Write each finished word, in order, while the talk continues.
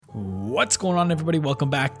What's going on, everybody? Welcome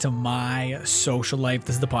back to My Social Life.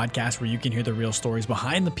 This is the podcast where you can hear the real stories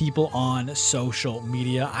behind the people on social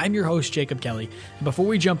media. I'm your host, Jacob Kelly. And before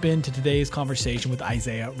we jump into today's conversation with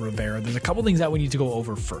Isaiah Rivera, there's a couple things that we need to go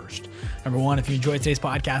over first. Number one, if you enjoyed today's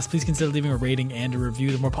podcast, please consider leaving a rating and a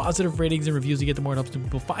review. The more positive ratings and reviews you get, the more it helps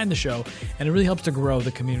people find the show, and it really helps to grow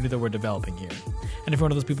the community that we're developing here. And if you're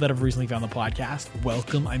one of those people that have recently found the podcast,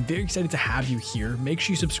 welcome. I'm very excited to have you here. Make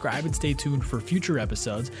sure you subscribe and stay tuned for future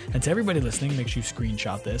episodes. And to everybody listening, make sure you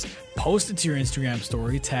screenshot this, post it to your Instagram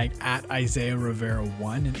story, tag at Isaiah Rivera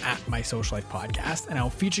 1 and at My Social Life Podcast, and I'll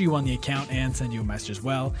feature you on the account and send you a message as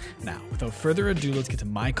well. Now, without further ado, let's get to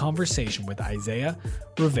my conversation with Isaiah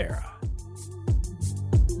Rivera.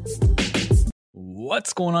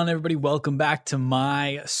 What's going on, everybody? Welcome back to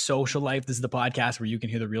My Social Life. This is the podcast where you can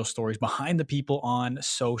hear the real stories behind the people on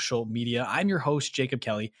social media. I'm your host, Jacob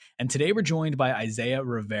Kelly, and today we're joined by Isaiah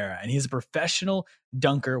Rivera, and he's a professional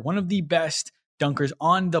dunker, one of the best dunkers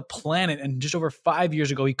on the planet. And just over 5 years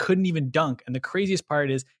ago, he couldn't even dunk. And the craziest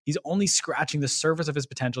part is he's only scratching the surface of his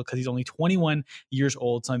potential because he's only 21 years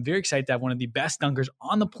old. So I'm very excited to have one of the best dunkers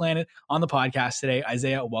on the planet on the podcast today.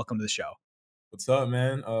 Isaiah, welcome to the show. What's up,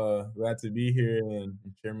 man? Glad to be here and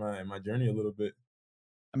share my journey a little bit.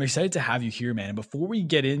 I'm excited to have you here, man. And before we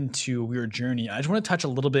get into your journey, I just want to touch a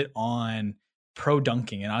little bit on pro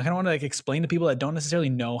dunking. And I kind of want to explain to people that don't necessarily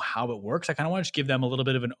know how it works. I kind of want to just give them a little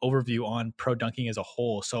bit of an overview on pro dunking as a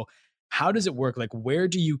whole. So how does it work? Like, where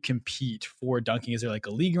do you compete for dunking? Is there like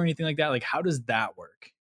a league or anything like that? Like, how does that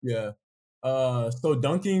work? Yeah. So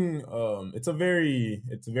dunking, it's a very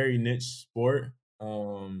niche sport.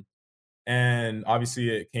 And obviously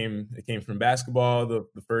it came from basketball. The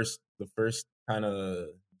first kind of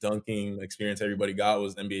dunking experience everybody got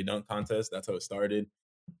was the NBA dunk contest. That's how it started.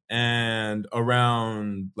 And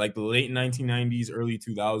around like the late 1990s, early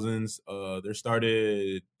 2000s,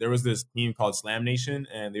 there was this team called Slam Nation,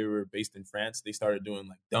 and they were based in France. They started doing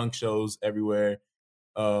like dunk shows everywhere,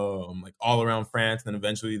 like all around France. Then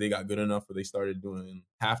eventually they got good enough where they started doing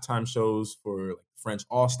halftime shows for like French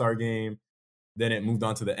All-Star game. Then it moved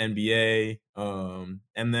on to the NBA.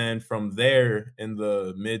 And then from there in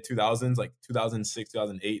the mid 2000s, like 2006,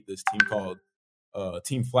 2008, this team called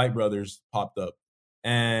Team Flight Brothers popped up.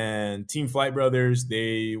 And Team Flight Brothers,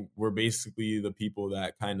 they were basically the people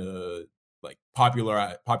that kind of like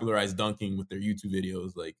popularized dunking with their YouTube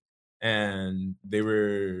videos. Like, and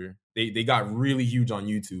they got really huge on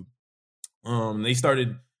YouTube. They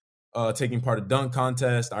started taking part of dunk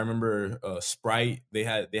contest. I remember Sprite. They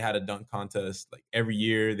had a dunk contest like every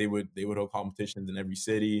year. They would hold competitions in every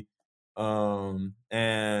city,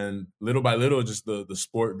 and little by little, just the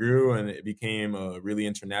sport grew and it became a really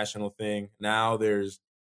international thing. Now there's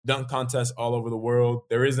dunk contests all over the world.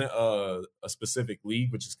 There isn't a specific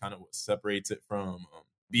league, which is kind of what separates it from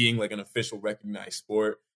being like an official recognized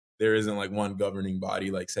sport. There isn't like one governing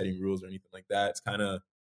body like setting rules or anything like that. It's kind of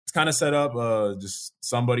set up. Just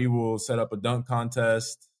somebody will set up a dunk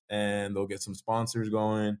contest and they'll get some sponsors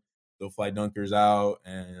going. They'll fly dunkers out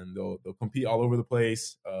and they'll compete all over the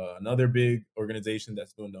place. Another big organization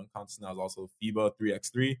that's doing dunk contests now is also FIBA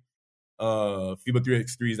 3x3. FIBA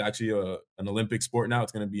 3x3 is actually an Olympic sport now.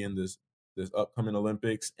 It's going to be in this upcoming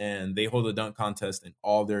Olympics, and they hold a dunk contest in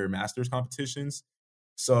all their masters competitions.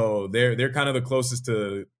 So they're kind of the closest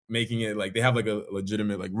to making it like they have like a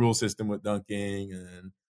legitimate like rule system with dunking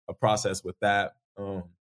and a process with that. But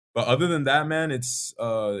other than that, man, it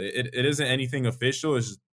isn't anything official. It's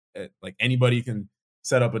just like anybody can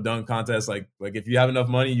set up a dunk contest. Like if you have enough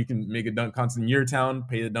money, you can make a dunk contest in your town,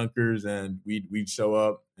 pay the dunkers, and we'd show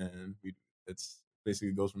up, and it's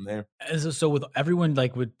basically goes from there. So with everyone,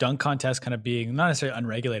 like with dunk contests kind of being not necessarily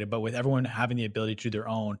unregulated, but with everyone having the ability to do their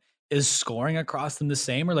own, is scoring across them the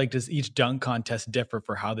same, or like does each dunk contest differ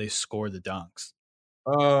for how they score the dunks?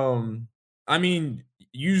 I mean,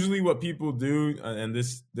 usually what people do, and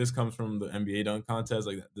this comes from the NBA dunk contest,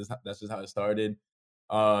 like that's just how it started.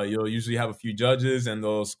 You'll usually have a few judges, and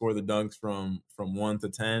they'll score the dunks from 1 to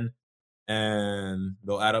 10, and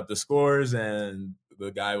they'll add up the scores, and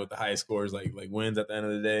the guy with the highest scores like wins at the end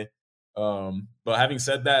of the day. But having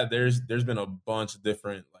said that, there's been a bunch of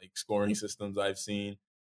different like scoring systems I've seen.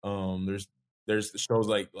 There's shows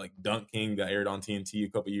like Dunk King that aired on TNT a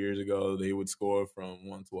couple years ago. They would score from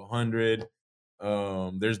 1 to 100.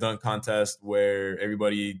 There's dunk contests where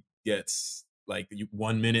everybody gets like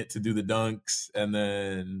 1 minute to do the dunks, and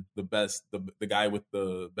then the guy with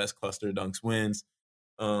the best cluster dunks wins.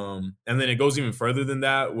 And then it goes even further than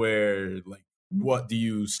that, where like what do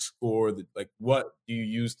you score? What do you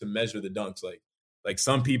use to measure the dunks? Like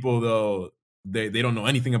some people they don't know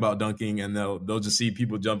anything about dunking, and they'll just see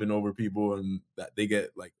people jumping over people, and that they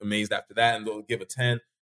get like amazed after that, and they'll give a 10.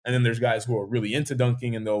 And then there's guys who are really into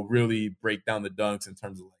dunking, and they'll really break down the dunks in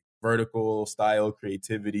terms of like vertical style,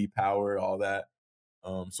 creativity, power, all that.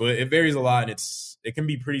 So it varies a lot, and it can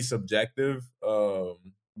be pretty subjective.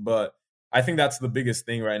 But I think that's the biggest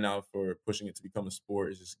thing right now for pushing it to become a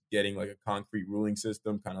sport, is just getting like a concrete ruling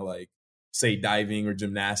system, kind of like say diving or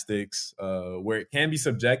gymnastics, where it can be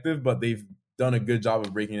subjective, but they've done a good job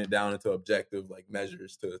of breaking it down into objective like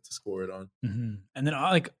measures to score it on. And then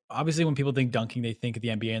like obviously when people think dunking, they think of the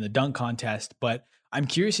NBA and the dunk contest. But I'm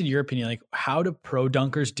curious in your opinion, like how do pro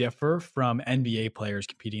dunkers differ from NBA players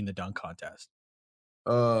competing in the dunk contest?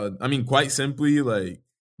 I mean, quite simply, like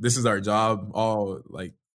this is our job. All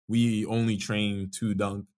like we only train to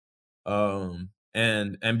dunk.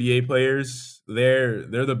 And NBA players, they're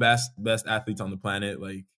the best athletes on the planet.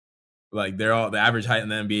 Like they're all, the average height in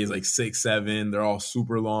the NBA is like 6'7". They're all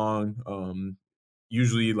super long.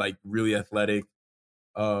 Usually like really athletic.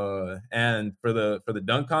 And for the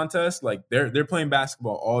dunk contest, like they're playing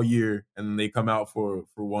basketball all year, and then they come out for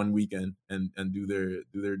one weekend and do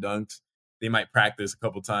their dunks. They might practice a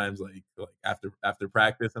couple times, like after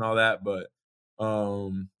practice and all that, but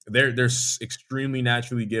they're extremely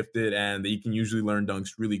naturally gifted, and they can usually learn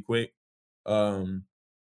dunks really quick. Um,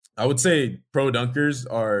 I would say pro dunkers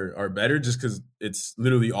are better just because it's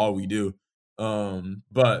literally all we do.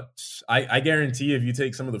 But I guarantee if you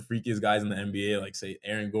take some of the freakiest guys in the NBA, like say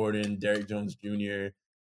Aaron Gordon, Derrick Jones Jr.,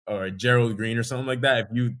 or Gerald Green or something like that, if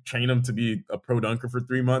you train them to be a pro dunker for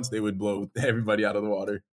 3 months, they would blow everybody out of the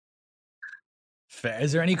water. Fair.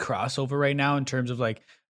 Is there any crossover right now in terms of like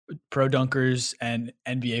pro dunkers and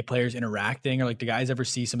NBA players interacting, or like do guys ever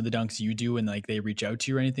see some of the dunks you do and like they reach out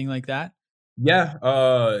to you or anything like that? Yeah,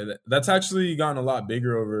 that's actually gotten a lot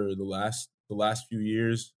bigger over the last few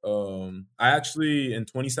years. I actually in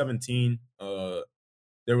 2017,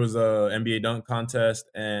 there was a NBA dunk contest,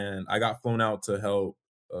 and I got flown out to help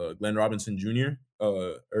Glenn Robinson Jr.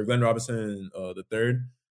 Or Glenn Robinson the third.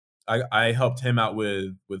 I helped him out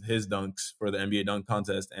with his dunks for the NBA dunk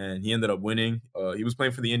contest, and he ended up winning. He was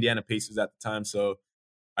playing for the Indiana Pacers at the time, so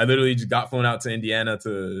I literally just got flown out to Indiana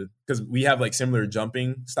to, because we have like similar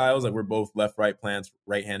jumping styles. Like we're both left right plants,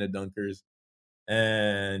 right-handed dunkers.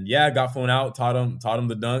 And yeah, I got flown out, taught him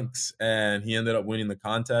the dunks, and he ended up winning the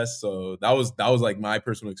contest. So that was like my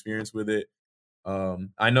personal experience with it.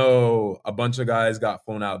 I know a bunch of guys got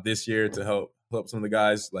flown out this year to help some of the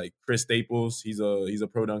guys, like Chris Staples. He's a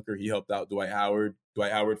pro dunker. He helped out Dwight Howard.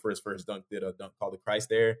 Dwight Howard for his first dunk did a dunk called the Christ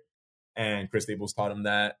Air, and Chris Staples taught him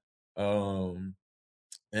that.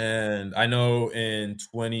 And I know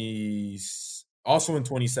also in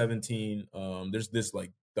 2017, there's this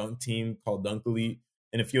like dunk team called Dunk Elite,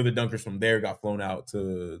 and a few of the dunkers from there got flown out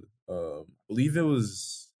to, I believe it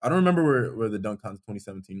was, I don't remember where the dunk contest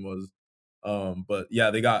 2017 was. But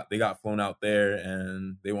yeah, they got flown out there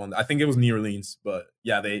and they won. I think it was New Orleans, but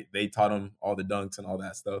yeah, they taught them all the dunks and all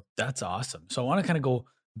that stuff. That's awesome. So I want to kind of go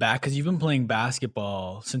back because you've been playing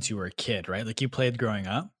basketball since you were a kid, right? Like you played growing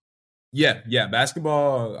up. Yeah,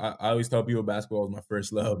 basketball. I always tell people basketball was my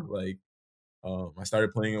first love. Like, I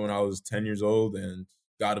started playing it when I was 10 years old and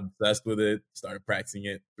got obsessed with it. Started practicing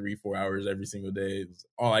it 3-4 hours every single day. It was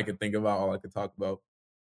all I could think about, all I could talk about.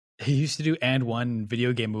 You used to do and one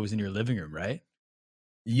video game moves in your living room, right?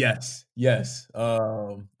 Yes, yes.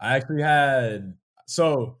 I actually had,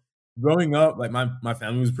 so growing up, like my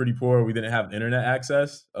family was pretty poor. We didn't have internet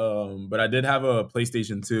access. But I did have a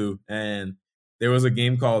PlayStation 2, and there was a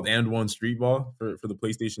game called And One Street Ball for the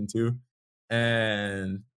PlayStation 2.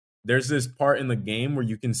 And there's this part in the game where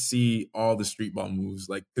you can see all the street ball moves,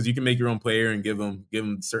 like because you can make your own player and give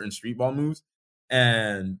them certain street ball moves.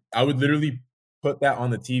 And I would literally put that on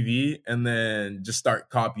the TV and then just start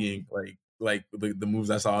copying like the moves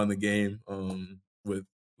I saw in the game, with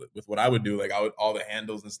what I would do, like I would all the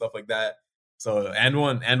handles and stuff like that. So and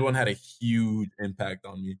one had a huge impact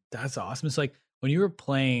on me. That's awesome. It's like when you were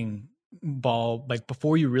playing ball, like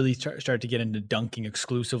before you really started to get into dunking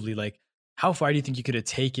exclusively, like how far do you think you could have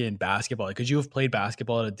taken basketball? Like, could you have played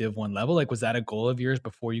basketball at a Div 1 level? Like, was that a goal of yours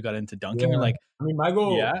before you got into dunking? Or Yeah, like, I mean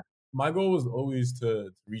yeah, my goal was always to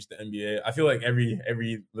reach the NBA. I feel like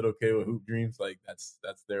every little kid with hoop dreams, like that's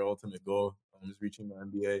their ultimate goal, is reaching the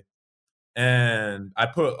NBA. And I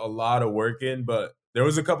put a lot of work in, but there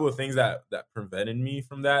was a couple of things that prevented me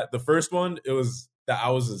from that. The first one, it was that I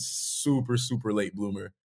was a super late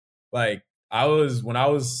bloomer. Like when I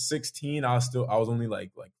was 16, I was only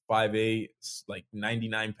like 5'8", like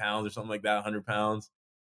 99 pounds or something like that, 100 pounds.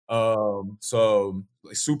 So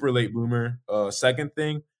like super late bloomer. Second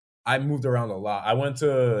thing, I moved around a lot. I went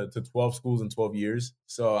to 12 schools in 12 years,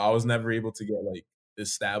 so I was never able to get like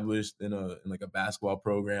established in like a basketball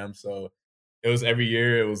program. So it was every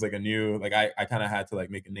year it was like a new like I kind of had to like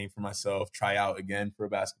make a name for myself, try out again for a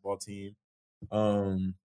basketball team.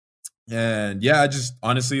 Um and yeah, I just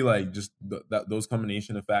honestly like just those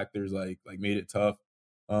combination of factors like made it tough.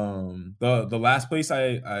 The last place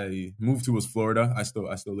I moved to was Florida. I still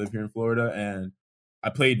live here in Florida, and I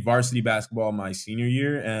played varsity basketball my senior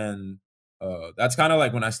year, and that's kind of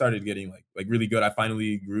like when I started getting like really good. I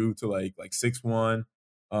finally grew to like 6'1".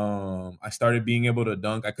 I started being able to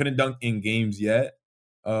dunk. I couldn't dunk in games yet.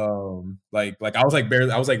 Like I was like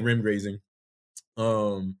barely I was like rim grazing.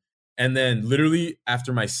 Um, and then literally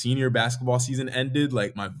after my senior basketball season ended,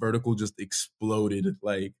 like my vertical just exploded.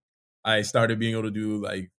 Like I started being able to do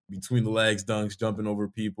like between the legs dunks, jumping over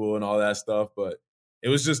people and all that stuff. But it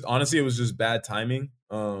was just honestly, it was just bad timing.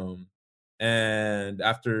 And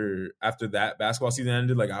after that basketball season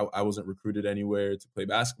ended, like I wasn't recruited anywhere to play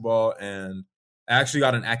basketball, and I actually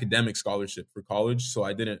got an academic scholarship for college, so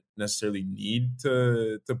I didn't necessarily need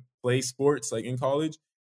to play sports like in college.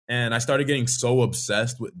 And I started getting so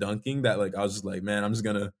obsessed with dunking that like I was just like, man, I'm just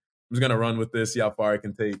gonna run with this, see how far I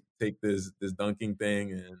can take this dunking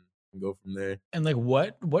thing and go from there. And like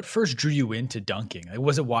what first drew you into dunking? Like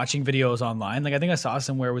was it watching videos online? Like I think I saw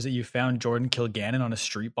somewhere was it you found Jordan Kilgannon on a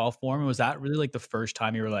street ball forum? And was that really like the first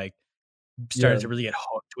time you were like started Yeah. to really get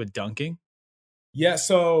hooked with dunking? Yeah,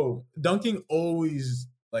 so dunking always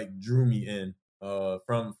like drew me in.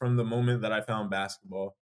 From the moment that I found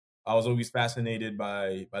basketball, I was always fascinated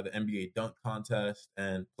by the NBA dunk contest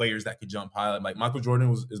and players that could jump high. Like Michael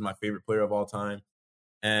Jordan is my favorite player of all time,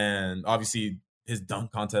 and obviously his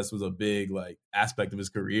dunk contest was a big like aspect of his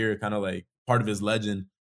career, kind of like part of his legend.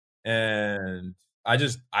 And I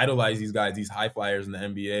just idolize these guys, these high flyers in the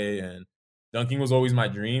NBA, and dunking was always my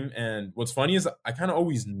dream. And what's funny is I kind of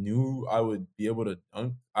always knew I would be able to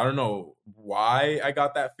dunk. I don't know why I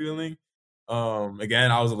got that feeling.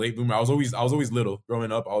 Again, I was a late bloomer. I was always little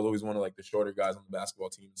growing up. I was always one of like the shorter guys on the basketball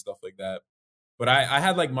team and stuff like that. But I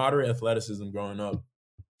had like moderate athleticism growing up.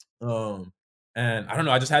 Um, and I don't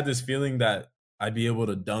know, I just had this feeling that I'd be able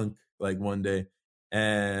to dunk like one day.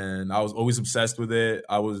 And I was always obsessed with it.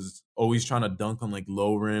 I was always trying to dunk on like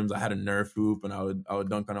low rims. I had a Nerf hoop and I would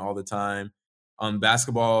dunk on it all the time. On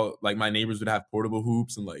basketball, like my neighbors would have portable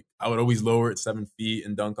hoops and like I would always lower it 7 feet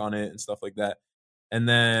and dunk on it and stuff like that. And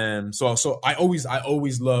then so I always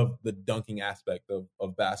loved the dunking aspect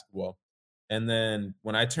of basketball. And then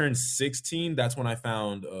when I turned 16, that's when I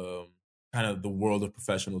found kind of the world of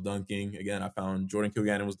professional dunking. Again, I found Jordan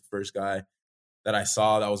Kilgannon was the first guy that I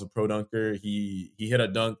saw that was a pro dunker. He hit a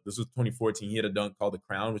dunk. This was 2014. He hit a dunk called the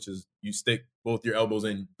crown, which is you stick both your elbows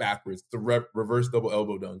in backwards. It's a reverse double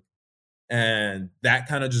elbow dunk. And that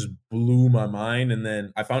kind of just blew my mind. And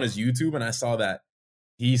then I found his YouTube and I saw that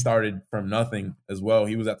he started from nothing as well.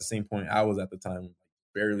 He was at the same point I was at the time,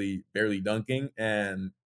 barely dunking.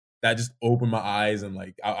 And that just opened my eyes and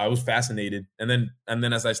like I was fascinated. And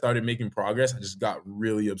then as I started making progress, I just got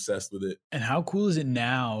really obsessed with it. And how cool is it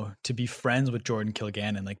now to be friends with Jordan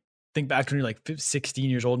Kilgannon? Like think back to when you're like 16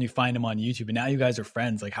 years old and you find him on YouTube and now you guys are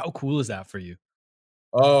friends. Like how cool is that for you?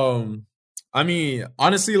 Um, I mean,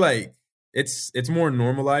 honestly, like it's more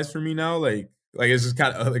normalized for me now. Like it's just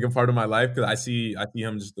kind of like a part of my life because I see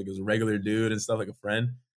him just like as a regular dude and stuff, like a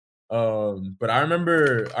friend. But I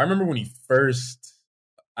remember when he first,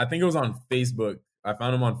 I think it was on Facebook. I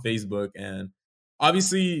found him on Facebook, and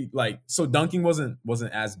obviously, like, so dunking wasn't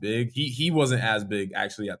as big. He wasn't as big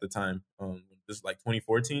actually at the time. This is like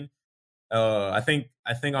 2014. I think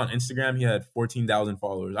on Instagram he had 14,000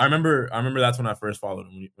 followers. I remember that's when I first followed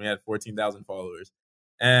him when he had 14,000 followers.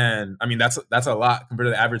 And I mean that's a lot compared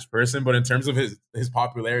to the average person, but in terms of his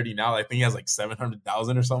popularity now, I think he has like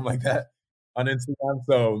 700,000 or something like that on Instagram.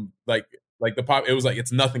 So like the pop, it was like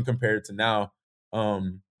it's nothing compared to now.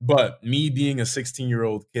 But me being a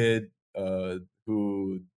 16-year-old kid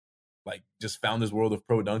who like just found this world of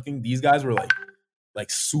pro dunking, these guys were like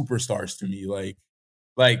superstars to me. Like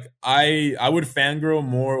I would fangirl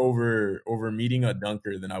more over meeting a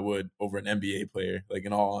dunker than I would over an NBA player, like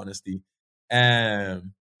in all honesty.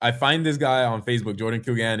 And I find this guy on Facebook, Jordan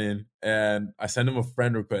Kilgannon, and I send him a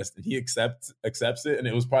friend request and he accepts it. And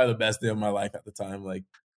it was probably the best day of my life at the time. Like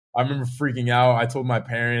I remember freaking out. I told my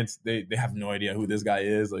parents, they have no idea who this guy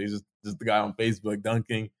is. Like he's just the guy on Facebook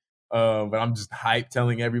dunking. But I'm just hyped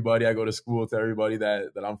telling everybody I go to school, to everybody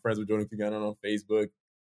that I'm friends with Jordan Kilgannon on Facebook.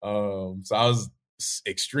 So I was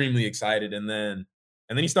extremely excited, and then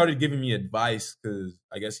he started giving me advice because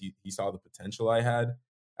I guess he saw the potential I had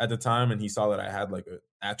at the time, and he saw that I had like an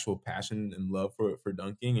actual passion and love for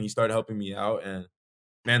dunking, and he started helping me out. And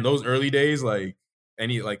man, those early days,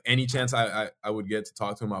 any chance I would get to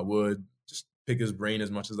talk to him, I would just pick his brain as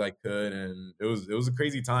much as I could, and it was a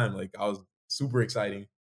crazy time. Like I was super exciting.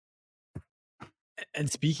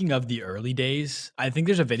 And speaking of the early days, I think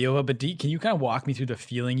there's a video of it, but can you kind of walk me through the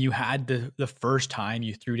feeling you had the first time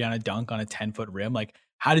you threw down a dunk on a 10-foot rim? Like,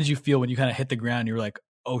 how did you feel when you kind of hit the ground and you were like,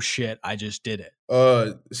 oh shit, I just did it?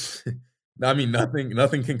 Uh, I mean,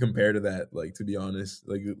 nothing can compare to that. Like to be honest,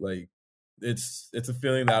 it's a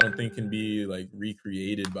feeling that I don't think can be like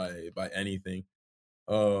recreated by anything.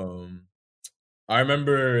 Um, I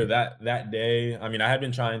remember that day. I mean, I had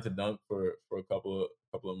been trying to dunk for a couple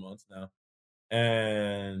of months now,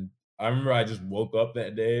 and I remember I just woke up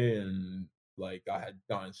that day and like I had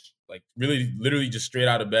gone like really literally just straight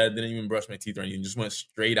out of bed, didn't even brush my teeth or anything, just went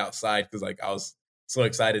straight outside because like I was so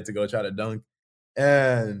excited to go try to dunk.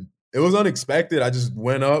 And it was unexpected. I just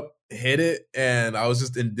went up, hit it, and I was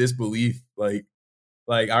just in disbelief. Like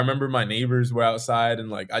I remember my neighbors were outside and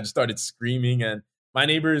like I just started screaming. And my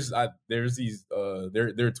neighbors, there's these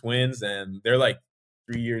they're twins and they're like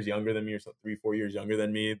 3 years younger than me or so 3 4 years younger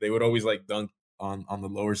than me. They would always like dunk on the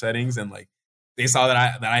lower settings, and like they saw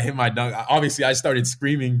that I hit my dunk. Obviously I started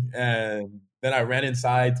screaming, and then I ran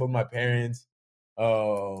inside, told my parents.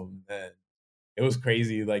 And it was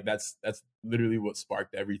crazy. Like that's literally what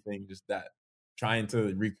sparked everything. Just that trying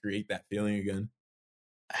to recreate that feeling again.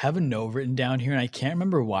 I have a note written down here, and I can't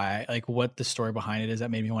remember why, like what the story behind it is that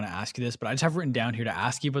made me want to ask you this, but I just have written down here to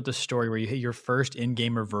ask you about the story where you hit your first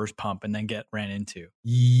in-game reverse pump and then get ran into.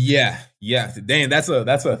 Yeah, yeah. Dang, that's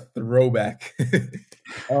a throwback. That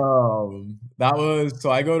was so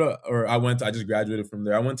I just graduated from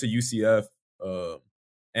there. I went to UCF,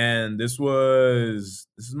 and this is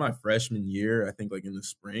my freshman year, I think, like in the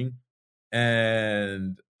spring,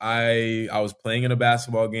 and I was playing in a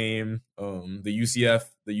basketball game. The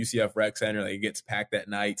UCF rec center, like it gets packed at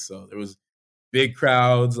night, so there was big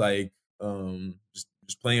crowds, like just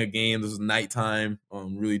playing a game. This was nighttime,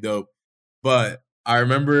 really dope. But I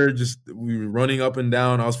remember just we were running up and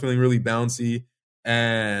down. I was feeling really bouncy,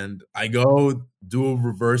 and I go do a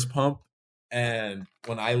reverse pump. And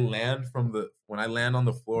when I land on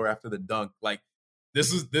the floor after the dunk, like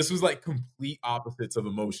this was like complete opposites of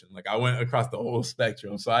emotion. Like I went across the whole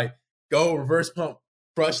spectrum. So I go reverse pump,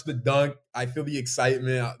 crush the dunk. I feel the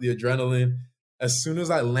excitement, the adrenaline. As soon as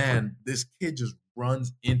I land, this kid just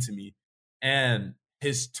runs into me, and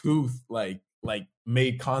his tooth like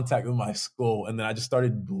made contact with my skull, and then I just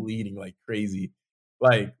started bleeding like crazy.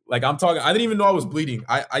 Like I'm talking, I didn't even know I was bleeding.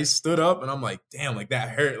 I stood up and I'm like, damn, like that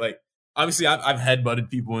hurt. Like obviously I've headbutted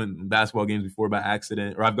people in basketball games before by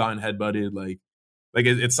accident, or I've gotten headbutted.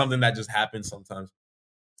 It's something that just happens sometimes.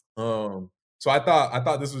 So I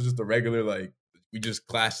thought this was just a regular like we just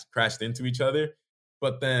crashed into each other.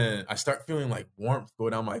 But then I start feeling like warmth go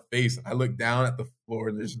down my face. I look down at the floor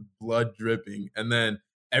and there's blood dripping. And then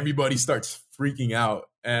everybody starts freaking out.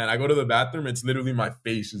 And I go to the bathroom. It's literally my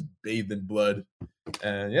face is bathed in blood.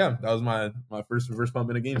 And yeah, that was my first reverse pump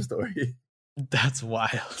in a game story. That's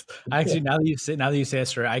wild. Actually, now that you say it,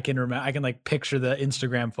 story, I can remember. I can like picture the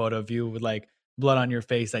Instagram photo of you with like blood on your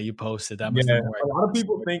face that you posted. That must Yeah, have been where I a lot got of the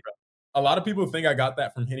people story think a lot of people think I got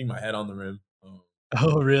that from hitting my head on the rim. from.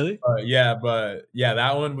 Oh, really? But yeah,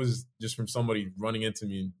 that one was just from somebody running into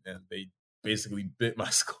me, and they basically bit my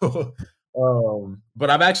skull. But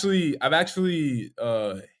I've actually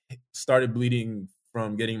started bleeding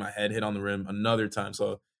from getting my head hit on the rim another time.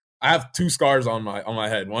 So I have two scars on my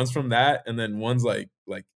head. One's from that, and then one's like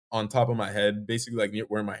on top of my head, basically like near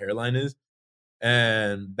where my hairline is.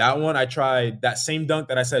 And that one, I tried that same dunk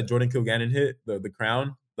that I said Jordan Kilgannon hit, the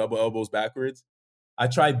crown, double elbows backwards. I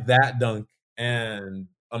tried that dunk, and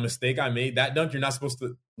a mistake I made. That dunk, you're not supposed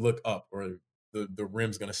to look up, or the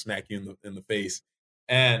rim's gonna smack you in the face.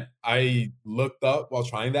 And I looked up while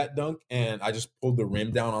trying that dunk, and I just pulled the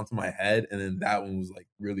rim down onto my head, and then that one was like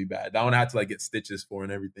really bad. That one I had to like get stitches for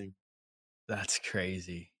and everything. That's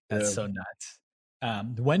crazy. That's Yeah. so nuts.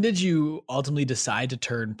 When did you ultimately decide to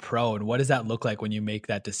turn pro, and what does that look like when you make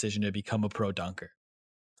that decision to become a pro dunker?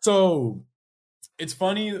 So it's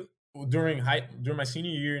funny during my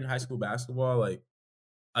senior year in high school basketball, like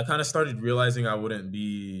I kind of started realizing I wouldn't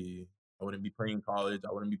be playing in college.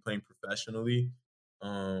 I wouldn't be playing professionally.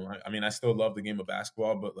 I mean, I still love the game of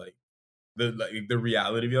basketball, but like the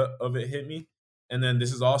reality of it hit me. And then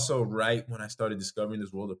this is also right when I started discovering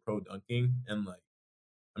this world of pro dunking. And like,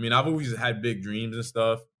 I mean, I've always had big dreams and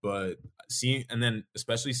stuff, but and then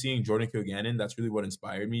especially seeing Jordan Kilgannon, that's really what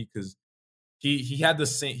inspired me because he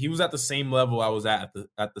was at the same level I was at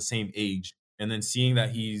the same age, and then seeing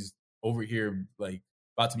that he's over here like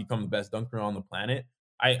about to become the best dunker on the planet,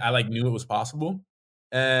 I like knew it was possible,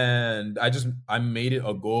 and I made it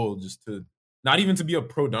a goal just to not even to be a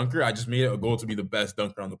pro dunker. I just made it a goal to be the best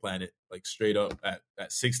dunker on the planet, like straight up at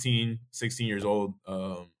 16 years old.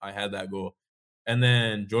 I had that goal. And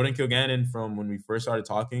then Jordan Kilgannon, from when we first started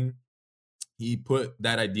talking, he put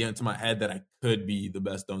that idea into my head that I could be the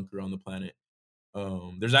best dunker on the planet.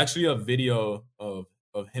 There's actually a video of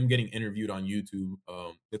him getting interviewed on YouTube.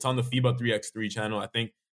 It's on the FIBA 3x3 channel. I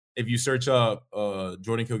think if you search up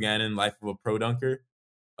Jordan Kilgannon Life of a Pro Dunker,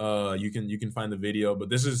 you can find the video. But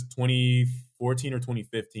this is 2014 or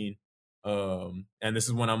 2015. And this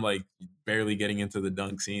is when I'm like barely getting into the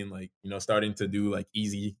dunk scene, like, starting to do like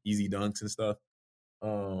easy dunks and stuff.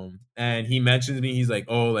 And he mentions me. He's like,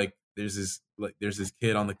 "Oh, like there's this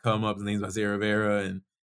kid on the come up. His name's Isaiah Rivera, and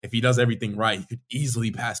if he does everything right, he could easily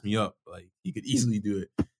pass me up. Like he could easily do it."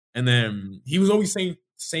 And then he was always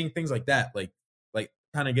saying things like that, like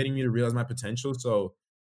kind of getting me to realize my potential. So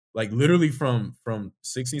like literally from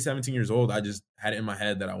 16, 17 years old, I just had it in my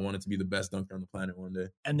head that I wanted to be the best dunker on the planet one day.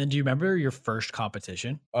 And then do you remember your first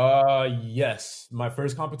competition? Yes. My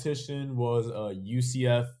first competition was a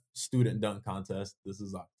UCF student dunk contest. This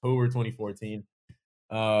is October 2014.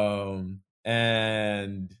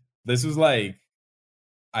 And this was like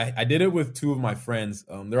I did it with two of my friends.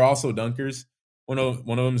 They're also dunkers. One of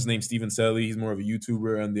them is named Steven Selly. He's more of a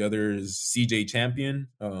YouTuber, and the other is CJ Champion.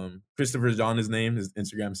 Christopher's on his name. His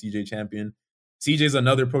Instagram, CJ Champion. CJ's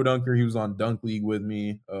another pro dunker. He was on Dunk League with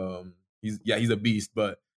me. He's a beast.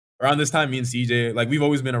 But around this time, me and CJ, like we've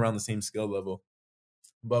always been around the same skill level.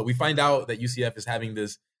 But we find out that UCF is having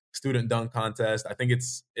this student dunk contest. I think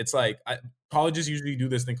it's like colleges usually do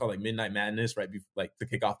this thing called like Midnight Madness, right? Like to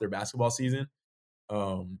kick off their basketball season.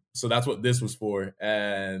 So that's what this was for.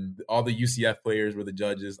 And all the UCF players were the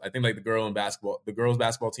judges. I think like the girls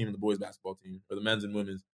basketball team and the boys basketball team, or the men's and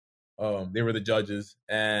women's, they were the judges.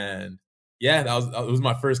 And yeah, it was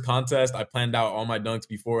my first contest. I planned out all my dunks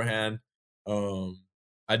beforehand.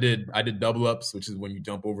 I did double ups, which is when you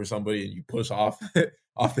jump over somebody and you push off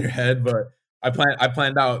off their head. But I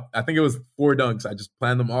planned out, I think it was 4 dunks. I just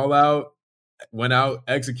planned them all out, went out,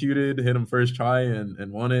 executed, hit them first try,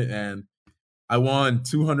 and won it. And I won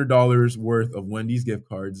 $200 worth of Wendy's gift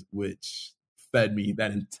cards, which fed me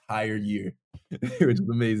that entire year, which was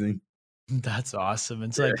amazing. That's awesome.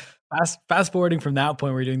 And so like fast forwarding from that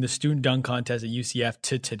point where you're doing the student dunk contest at UCF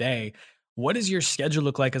to today, what does your schedule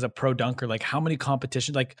look like as a pro dunker? Like how many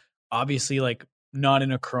competitions, like obviously like not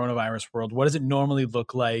in a coronavirus world, what does it normally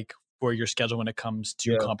look like for your schedule when it comes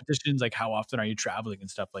to competitions? Like how often are you traveling and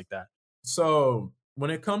stuff like that? So when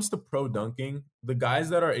it comes to pro dunking, the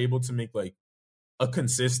guys that are able to make like a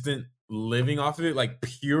consistent living off of it, like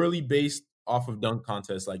purely based off of dunk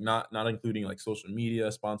contests, like not including like social media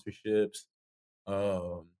sponsorships,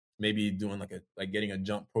 maybe doing like getting a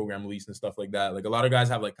jump program release and stuff like that. Like a lot of guys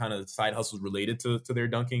have like kind of side hustles related to their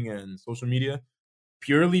dunking and social media.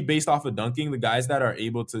 Purely based off of dunking, the guys that are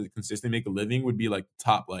able to consistently make a living would be like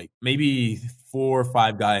top like maybe 4 or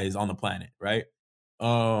 5 guys on the planet, right?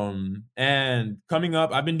 And coming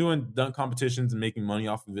up, I've been doing dunk competitions and making money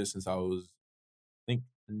off of it since I was, I think,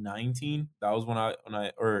 19. That was when I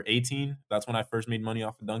or 18. That's when I first made money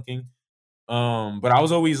off of dunking. But I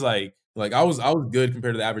was always like I was good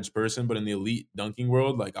compared to the average person, but in the elite dunking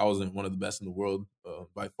world, like I wasn't one of the best in the world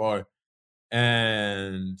by far.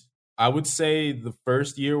 And I would say the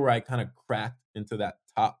first year where I kind of cracked into that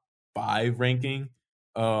top 5 ranking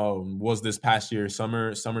was this past year,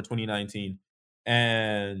 summer 2019.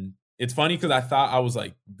 And it's funny because I thought I was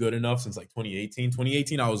like good enough since like 2018.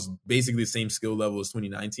 2018, I was basically the same skill level as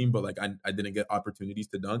 2019, but like I didn't get opportunities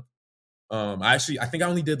to dunk. I think I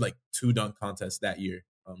only did like 2 dunk contests that year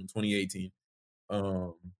in 2018.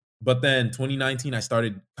 But then 2019, I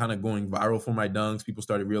started kind of going viral for my dunks. People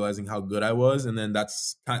started realizing how good I was, and then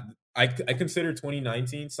that's I consider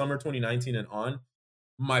 2019, summer 2019 and on,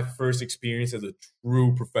 my first experience as a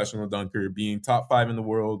true professional dunker, being top 5 in the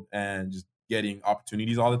world and just getting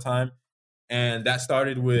opportunities all the time. And that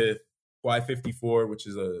started with Y54, which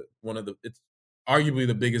is it's arguably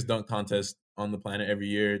the biggest dunk contest on the planet every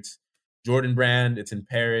year. It's Jordan brand. It's in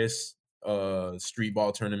Paris, street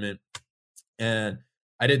ball tournament. And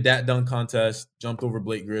I did that dunk contest, jumped over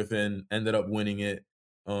Blake Griffin, ended up winning it.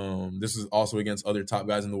 This is also against other top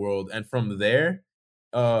guys in the world. And from there,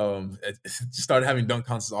 it started having dunk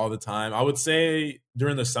contests all the time. I would say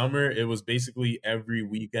during the summer, it was basically every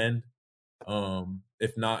weekend.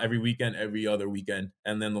 If not every weekend, every other weekend.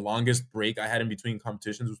 And then the longest break I had in between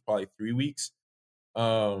competitions was probably 3 weeks.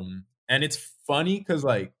 And it's funny because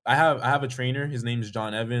like I have a trainer. His name is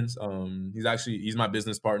John Evans. He's my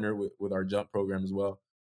business partner with our jump program as well.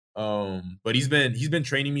 But he's been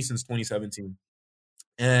training me since 2017,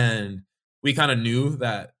 and we kind of knew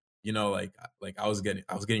that like I was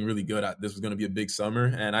getting really good at this was going to be a big summer.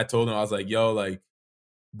 And I told him, I was like, yo, like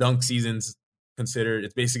dunk season's considered,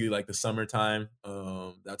 it's basically like the summertime.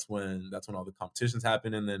 That's when all the competitions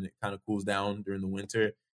happen, and then it kind of cools down during the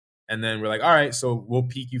winter. And then we're like, all right, so we'll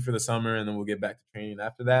peak you for the summer, and then we'll get back to training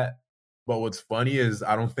after that. But what's funny is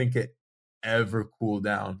I don't think it ever cooled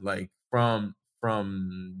down. Like from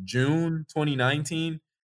June 2019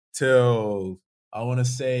 till I want to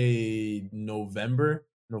say November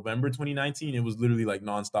 2019, it was literally like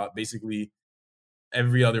nonstop, basically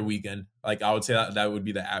every other weekend. Like I would say that would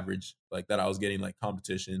be the average, like that I was getting like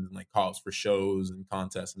competitions and like calls for shows and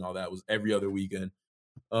contests and all that was every other weekend.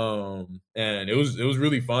 And it was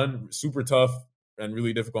really fun, super tough and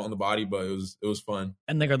really difficult on the body, but it was fun.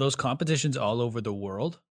 And like, are those competitions all over the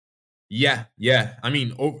world? Yeah, yeah. I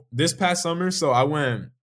mean, this past summer, so I went,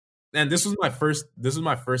 and this was my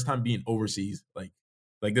first time being overseas, like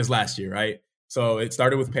this last year, right? So it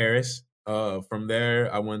started with Paris. From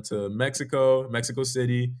there I went to Mexico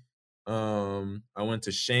City. I went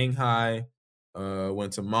to Shanghai,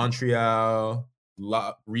 went to Montreal,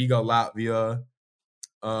 Riga, Latvia.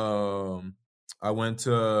 um I went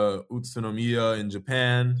to Utsunomiya in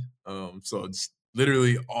Japan. So it's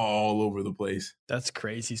literally all over the place. That's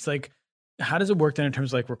crazy. It's like, how does it work then in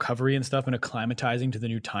terms of like recovery and stuff and acclimatizing to the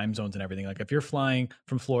new time zones and everything? Like, if you're flying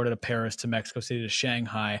from Florida to Paris to Mexico City to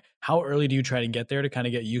Shanghai, how early do you try to get there to kind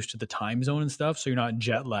of get used to the time zone and stuff so you're not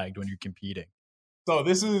jet lagged when you're competing? So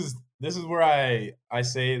this is where I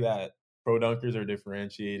say that pro dunkers are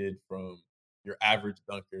differentiated from your average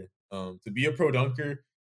dunker. To be a pro dunker,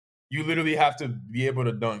 you literally have to be able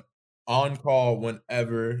to dunk on call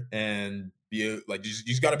whenever, and like you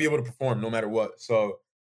just got to be able to perform no matter what. So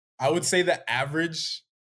I would say the average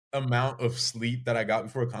amount of sleep that I got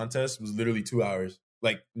before a contest was literally 2 hours.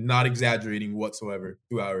 Like not exaggerating whatsoever,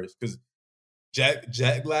 2 hours. Because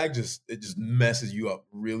jet lag just messes you up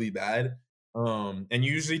really bad. And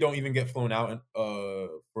you usually don't even get flown out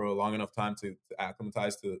for a long enough time to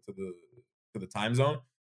acclimatize to the time zone.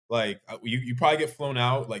 Like you probably get flown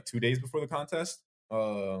out like 2 days before the contest.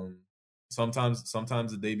 Um, sometimes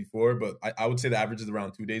the day before, but I would say the average is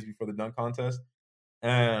around 2 days before the dunk contest.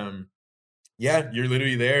 Um, yeah, you're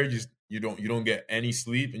literally there. You don't get any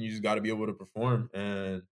sleep, and you just got to be able to perform.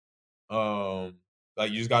 And um,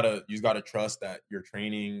 like you just gotta trust that your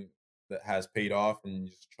training that has paid off, and you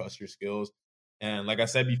just trust your skills. And like I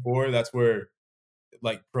said before, that's where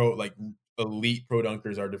like elite pro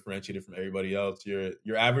dunkers are differentiated from everybody else.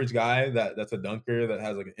 Your average guy that's a dunker that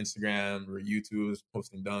has like an Instagram or YouTube is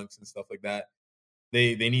posting dunks and stuff like that.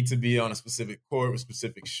 They need to be on a specific court with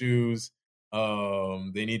specific shoes.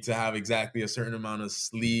 They need to have exactly a certain amount of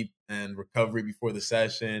sleep and recovery before the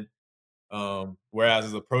session. Whereas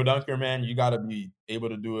as a pro dunker, man, you got to be able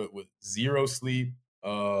to do it with zero sleep.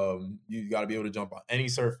 You got to be able to jump on any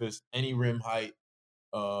surface, any rim height,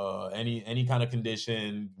 any kind of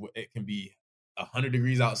condition. It can be 100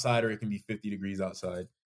 degrees outside, or it can be 50 degrees outside.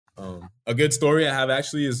 A good story I have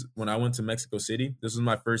actually is when I went to Mexico City. This was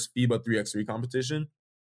my first FIBA 3x3 competition,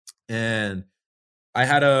 and I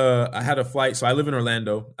had a flight. So I live in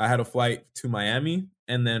Orlando. I had a flight to Miami,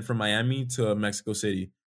 and then from Miami to Mexico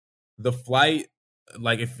City. The flight,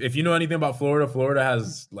 like if you know anything about Florida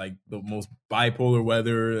has like the most bipolar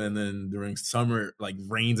weather, and then during summer like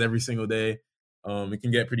rains every single day. It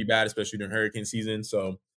can get pretty bad, especially during hurricane season.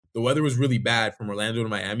 So the weather was really bad from Orlando to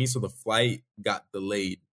Miami, so the flight got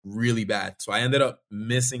delayed really bad. So I ended up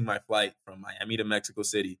missing my flight from Miami to Mexico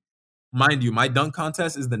City. Mind you, my dunk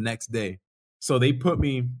contest is the next day. So they put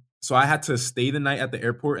me, so I had to stay the night at the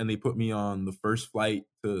airport, and they put me on the first flight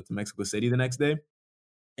to Mexico City the next day.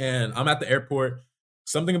 And I'm at the airport.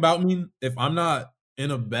 Something about me, if I'm not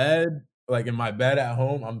in a bed, like in my bed at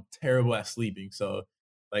home, I'm terrible at sleeping. So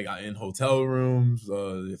like in hotel rooms,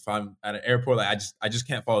 if I'm at an airport, like I just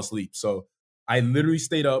can't fall asleep. So I literally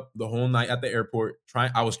stayed up the whole night at the airport.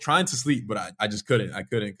 I was trying to sleep, but I just couldn't. I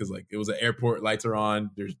couldn't, because like it was an airport, lights are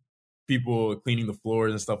on, there's people cleaning the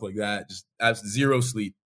floors and stuff like that. Just I zero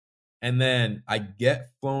sleep. And then I get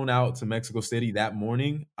flown out to Mexico City that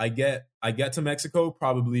morning. I get to Mexico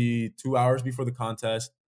probably 2 hours before the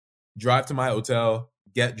contest, drive to my hotel,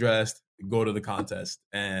 get dressed, go to the contest,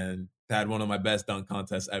 and had one of my best dunk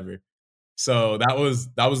contests ever. So that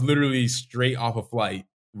was literally straight off a flight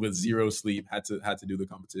with zero sleep. Had to do the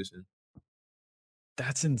competition.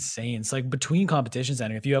 That's insane. It's like between competitions,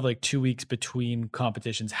 then if you have like 2 weeks between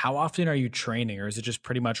competitions, how often are you training, or is it just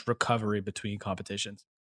pretty much recovery between competitions?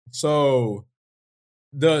 So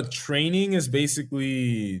the training is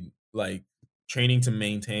basically like training to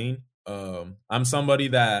maintain. I'm somebody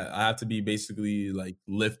that I have to be basically like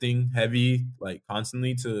lifting heavy, like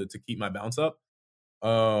constantly to keep my bounce up.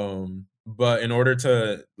 But in order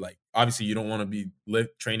to like, obviously, you don't want to be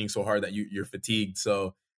lift training so hard that you're fatigued.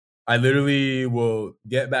 So I literally will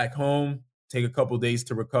get back home, take a couple days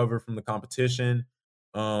to recover from the competition,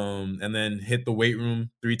 and then hit the weight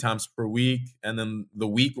room 3 times per week. And then the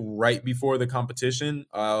week right before the competition,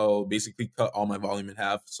 I'll basically cut all my volume in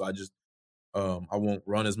half. So I won't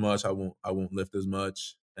run as much. I won't lift as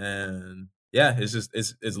much. And yeah,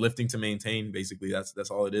 it's lifting to maintain. Basically,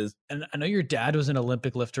 that's all it is. And I know your dad was an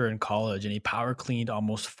Olympic lifter in college and he power cleaned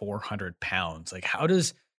almost 400 pounds. Like, how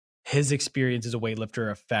does his experience as a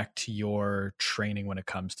weightlifter affect your training when it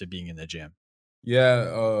comes to being in the gym?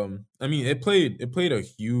 Yeah, I mean, it played a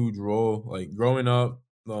huge role, like, growing up,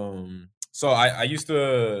 so I used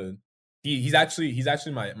to he's actually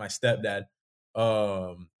my stepdad,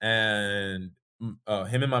 and,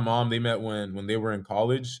 him and my mom, they met when they were in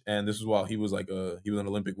college, and this was while he was an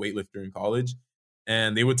Olympic weightlifter in college,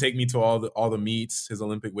 and they would take me to all the meets, his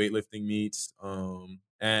Olympic weightlifting meets,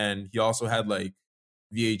 and he also had, like,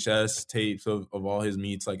 VHS tapes of all his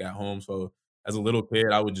meets, like, at home, so as a little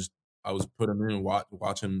kid, I was put him in and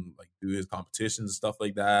watch him like do his competitions and stuff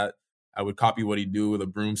like that. I would copy what he'd do with a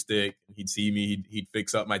broomstick. He'd see me. He'd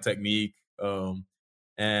fix up my technique.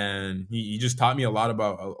 And he just taught me a lot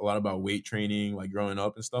about weight training, like growing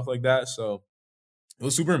up and stuff like that. So it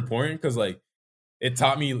was super important because like it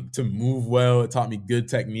taught me to move well. It taught me good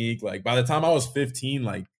technique. Like by the time I was 15,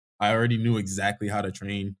 like I already knew exactly how to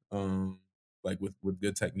train, like with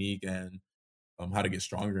good technique and how to get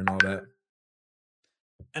stronger and all that.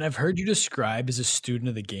 And I've heard you described as a student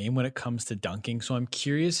of the game when it comes to dunking. So I'm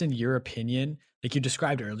curious, in your opinion, like you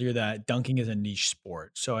described earlier, that dunking is a niche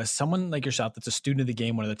sport. So, as someone like yourself that's a student of the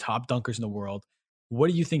game, one of the top dunkers in the world, what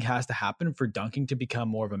do you think has to happen for dunking to become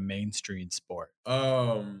more of a mainstream sport?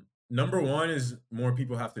 Number one is more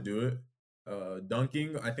people have to do it.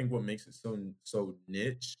 Dunking, I think what makes it so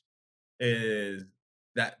niche is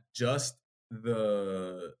that just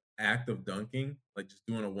the act of dunking, like just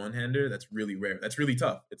doing a one hander, that's really rare. That's really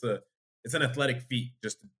tough. It's an athletic feat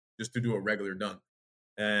just to do a regular dunk.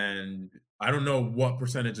 And I don't know what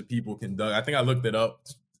percentage of people can dunk. I think I looked it up.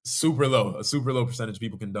 Super low, a super low percentage of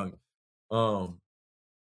people can dunk. Um,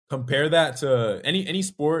 Compare that to any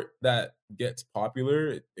sport that gets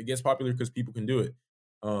popular. It gets popular because people can do it.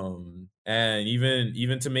 And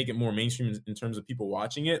even to make it more mainstream in terms of people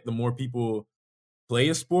watching it, the more people play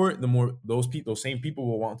a sport, the more those same people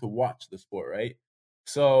will want to watch the sport, right?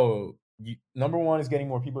 So number one is getting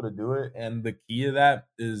more people to do it, and the key to that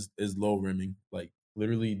is low rimming, like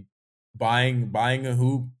literally buying a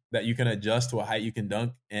hoop that you can adjust to a height you can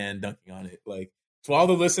dunk and dunking on it. Like to all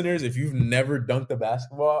the listeners, if you've never dunked a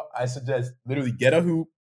basketball, I suggest literally get a hoop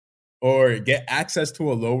or get access to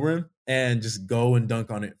a low rim and just go and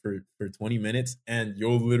dunk on it for 20 minutes and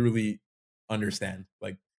you'll literally understand.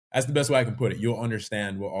 Like that's the best way I can put it. You'll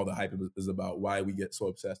understand what all the hype is about, why we get so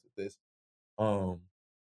obsessed with this. Um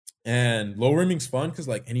and low rimming's fun because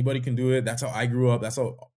like anybody can do it. That's how I grew up. That's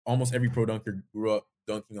how almost every pro dunker grew up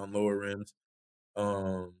dunking on lower rims.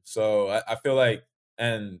 So I feel like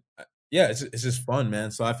and yeah, it's just fun,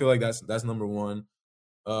 man. So I feel like that's number one.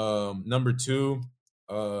 Number two,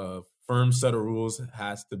 firm set of rules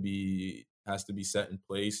has to be set in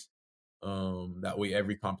place. That way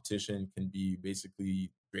every competition can be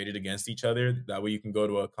basically graded against each other. That way you can go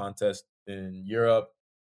to a contest in Europe,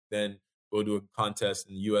 then go to a contest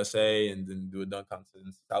in the USA, and then do a dunk contest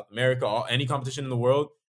in South America. Any competition in the world,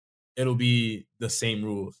 it'll be the same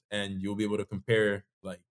rules, and you'll be able to compare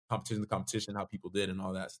like competition to competition, how people did, and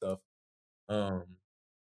all that stuff. Um,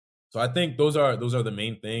 so I think those are the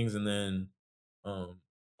main things, and then um,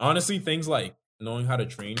 honestly, things like knowing how to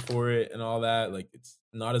train for it and all that, like it's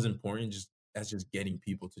not as important just as just getting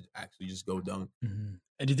people to actually just go dunk. Mhm.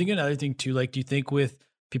 And do you think another thing too, like, do you think with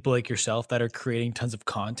people like yourself that are creating tons of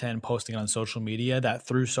content and posting on social media, that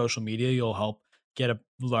through social media, you'll help get a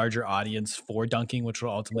larger audience for dunking, which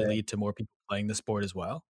will ultimately Yeah. lead to more people playing the sport as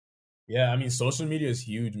well? Yeah, I mean, social media is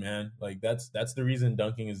huge, man. Like that's the reason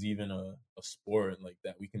dunking is even a sport like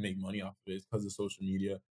that we can make money off of it because of social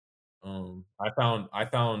media. I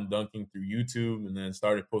found dunking through YouTube and then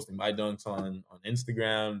started posting my dunks on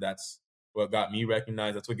Instagram. That's what got me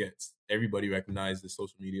recognized. That's what gets everybody recognized is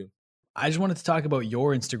social media. I just wanted to talk about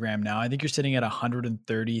your Instagram now. I think you're sitting at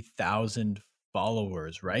 130,000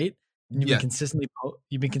 followers, right? Yeah.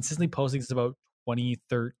 You've been consistently posting since about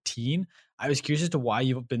 2013. I was curious as to why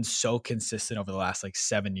you've been so consistent over the last like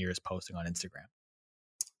 7 years posting on Instagram.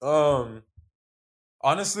 Um,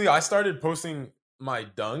 Honestly, I started posting my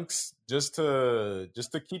dunks just to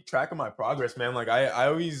keep track of my progress, man. Like I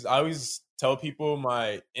always tell people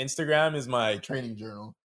my Instagram is my training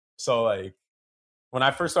journal. So like when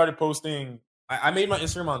I first started posting, I made my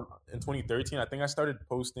Instagram in 2013. I think I started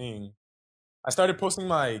posting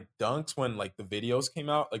my dunks when like the videos came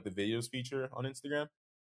out, like the videos feature on Instagram.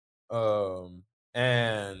 Um,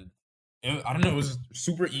 and I don't know, it was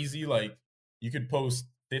super easy. Like you could post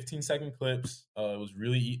 15-second clips. It was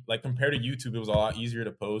really like compared to YouTube, it was a lot easier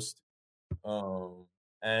to post. Um,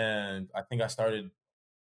 and I think I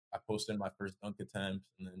posted my first dunk attempt,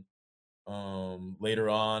 and then later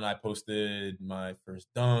on, I posted my first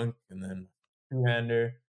dunk, and then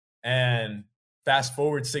two-hander. And fast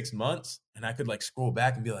forward 6 months, and I could like scroll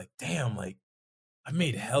back and be like, damn, like I've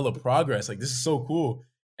made hella progress. Like this is so cool.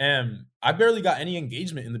 And I barely got any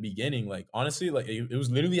engagement in the beginning. Like honestly, like it was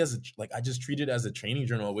literally like I just treated it as a training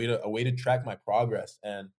journal, a way to track my progress.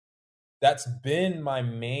 And that's been my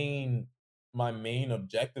main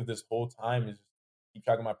objective this whole time is just keep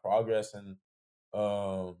track of my progress and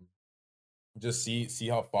um just see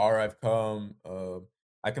how far I've come.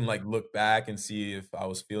 I can like look back and see if I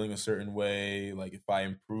was feeling a certain way, like if I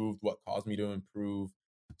improved, what caused me to improve.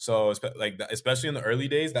 So like especially in the early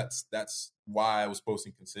days, that's why I was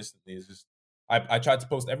posting consistently. It's just I tried to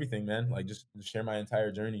post everything, man. Like just share my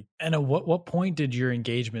entire journey. And at what point did your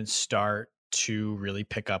engagement start to really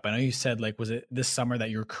pick up? I know you said like was it this summer that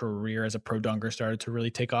your career as a pro dunker started to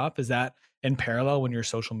really take off? Is that in parallel when your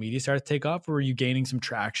social media started to take off, or were you gaining some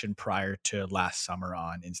traction prior to last summer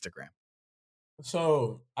on Instagram?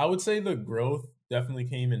 So I would say the growth definitely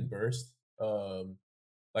came in bursts.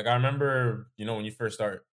 Like I remember, when you first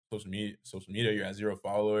start social media, you're at 0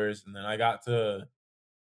 followers, and then I got to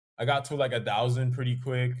like 1,000 pretty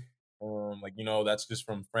quick. Like that's just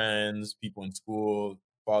from friends, people in school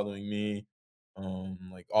following me,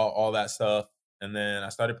 like all that stuff. And then I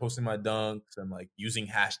started posting my dunks and like using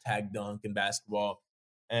hashtag dunk in basketball.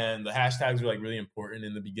 And the hashtags were like really important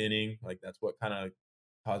in the beginning. Like that's what kind of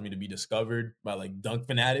caused me to be discovered by like dunk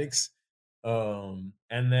fanatics. And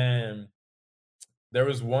then there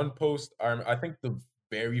was one post. I think the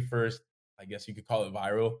very first, I guess you could call it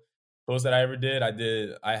viral post that I ever did.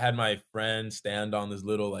 I had my friend stand on this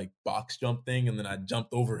little like box jump thing, and then I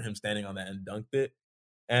jumped over him standing on that and dunked it.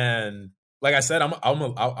 And like I said, I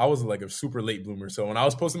was like a super late bloomer. So when I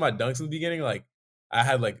was posting my dunks in the beginning, like I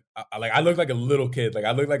had I looked like a little kid. Like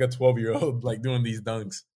I looked like a 12-year-old like doing these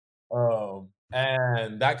dunks.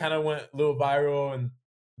 And that kind of went a little viral, and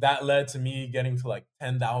that led to me getting to like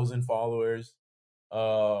 10,000 followers.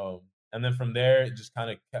 And then from there, it just kind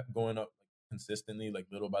of kept going up like, consistently, like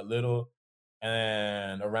little by little.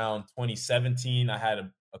 And around 2017, I had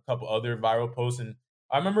a couple other viral posts. And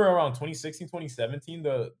I remember around 2016, 2017,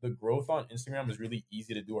 the growth on Instagram was really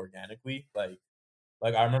easy to do organically. Like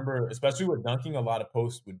I remember, especially with dunking, a lot of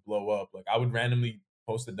posts would blow up. Like I would randomly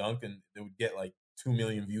post a dunk and it would get like 2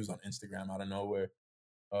 million views on Instagram out of nowhere.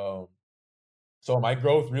 Um, so my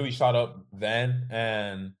growth really shot up then,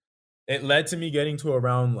 and it led to me getting to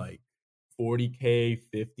around like 40K,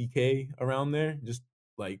 50K around there, just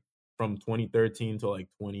like from 2013 to like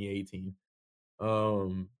 2018.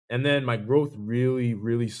 And then my growth really,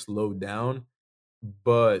 really slowed down.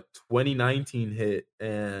 But 2019 hit,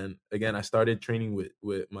 and again, I started training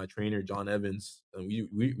with my trainer John Evans, and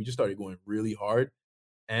we just started going really hard,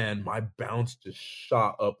 and my bounce just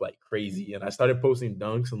shot up like crazy. And I started posting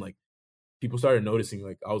dunks, and like people started noticing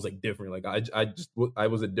like I was like different. Like I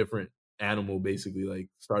was a different animal basically. Like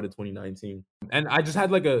started 2019, and I just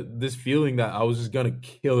had like this feeling that I was just gonna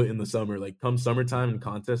kill it in the summer. Like come summertime and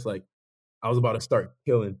contests, like I was about to start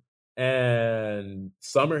killing. And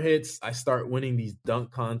summer hits, I start winning these dunk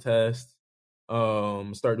contests.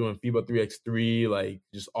 Start doing FIBA 3x3, like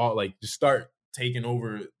just start taking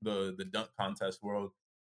over the dunk contest world.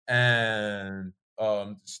 And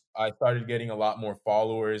I started getting a lot more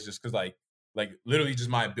followers just because like literally just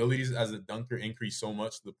my abilities as a dunker increased so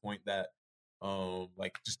much to the point that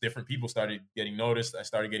like just different people started getting noticed. I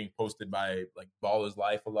started getting posted by like Baller's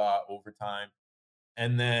Life a lot over time.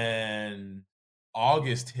 And then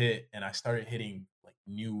August hit and I started hitting like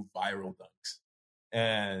new viral dunks.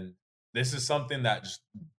 And this is something that just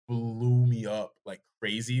blew me up like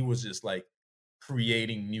crazy, was just like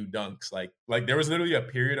creating new dunks. Like there was literally a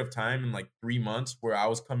period of time in like 3 months where I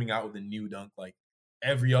was coming out with a new dunk like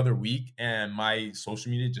every other week, and my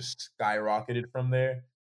social media just skyrocketed from there.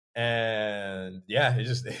 And yeah, it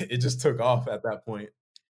just it just took off at that point.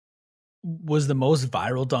 Was the most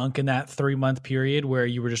viral dunk in that 3-month period where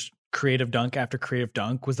you were just creative dunk after creative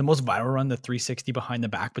dunk, was the most viral run the 360 behind the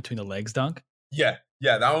back between the legs dunk? Yeah,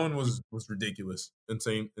 yeah, that one was ridiculous in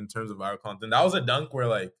terms of viral content. That was a dunk where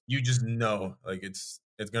like you just know like it's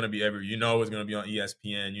gonna be every you know it's gonna be on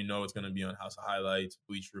ESPN, you know it's gonna be on House of Highlights,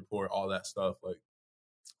 Bleacher Report, all that stuff. Like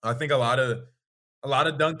I think a lot of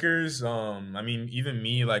dunkers, I mean, even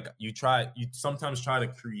me, like you sometimes try to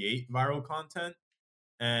create viral content,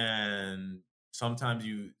 and sometimes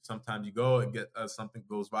you go and get something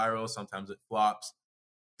goes viral, sometimes it flops.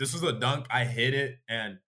 This was a dunk. I hit it,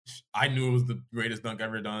 and I knew it was the greatest dunk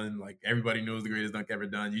ever done. Like everybody knew it was the greatest dunk ever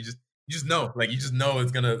done. You just know, like you just know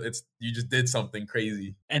it's you just did something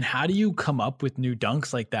crazy. And how do you come up with new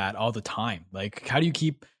dunks like that all the time? Like, how do you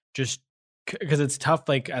keep just because it's tough,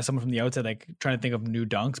 like as someone from the outside, like trying to think of new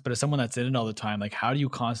dunks, but as someone that's in it all the time, like how do you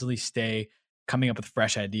constantly stay coming up with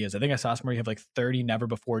fresh ideas? I think I saw somewhere you have like 30 never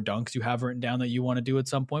before dunks you have written down that you want to do at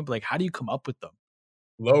some point, but like how do you come up with them?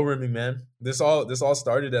 Low rimming, man. This all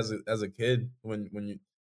started as a kid when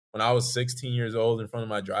I was 16 years old in front of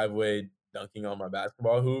my driveway dunking on my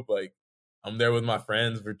basketball hoop. Like I'm there with my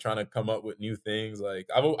friends. We're trying to come up with new things. Like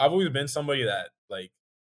I've always been somebody that like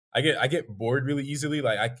I get bored really easily.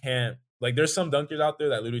 Like I can't like there's some dunkers out there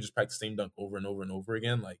that literally just practice the same dunk over and over and over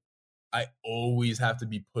again. Like I always have to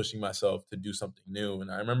be pushing myself to do something new.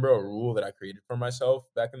 And I remember a rule that I created for myself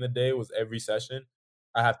back in the day was every session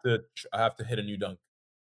I have to hit a new dunk.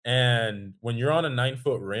 And when you're on a 9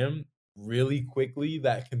 foot rim, really quickly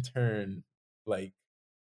that can turn like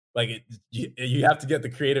you have to get the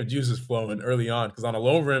creative juices flowing early on because on a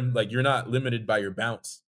low rim, like you're not limited by your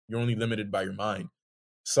bounce. You're only limited by your mind.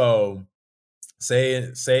 So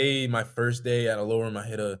say my first day at a low rim, I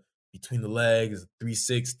hit a between the legs,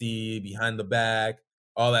 360, behind the back,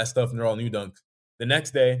 all that stuff, and they're all new dunks. The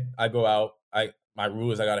next day I go out, my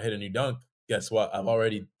rule is I gotta hit a new dunk. Guess what? I've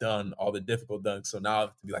already done all the difficult dunks. So now I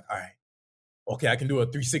have to be like, all right, okay, I can do a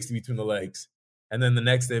 360 between the legs. And then the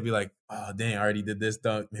next day, I'd be like, oh, dang, I already did this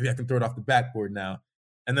dunk. Maybe I can throw it off the backboard now.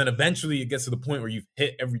 And then eventually it gets to the point where you've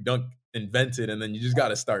hit every dunk invented, and then you just got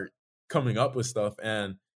to start coming up with stuff.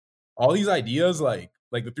 And all these ideas, like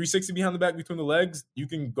the 360 behind the back between the legs, you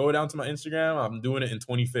can go down to my Instagram. I'm doing it in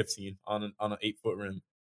 2015 on an 8 foot rim.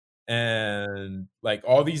 And like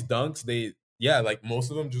all these dunks, like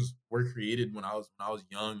most of them just were created when I was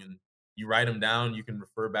young, and you write them down, you can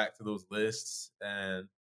refer back to those lists. And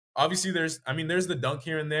obviously there's the dunk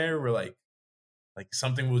here and there where like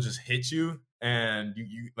something will just hit you and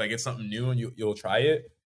you like it's something new and you'll try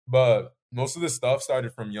it. But most of this stuff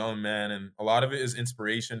started from young, man, and a lot of it is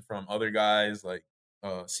inspiration from other guys, like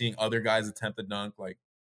seeing other guys attempt a dunk. Like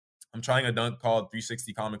I'm trying a dunk called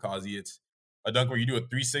 360 kamikaze. It's a dunk where you do a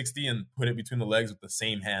 360 and put it between the legs with the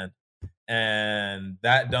same hand. And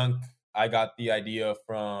that dunk, I got the idea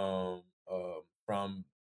from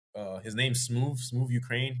his name's Smooth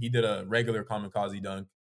Ukraine. He did a regular kamikaze dunk,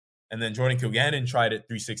 and then Jordan Kilgannon tried it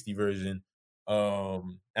 360 version.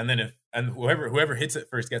 And then whoever hits it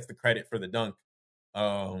first gets the credit for the dunk.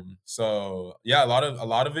 So yeah, a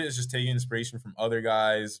lot of it is just taking inspiration from other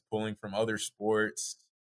guys, pulling from other sports,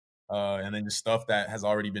 and then just stuff that has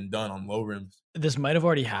already been done on low rims. This might have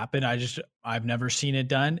already happened. I've never seen it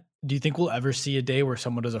done. Do you think we'll ever see a day where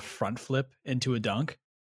someone does a front flip into a dunk?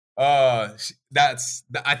 I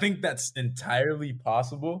think that's entirely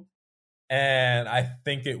possible, and I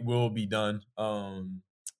think it will be done.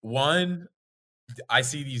 One, I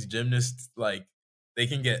see these gymnasts like they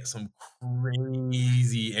can get some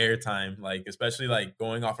crazy airtime, like especially like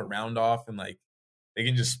going off a round off, and like they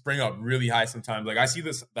can just spring up really high sometimes. Like I see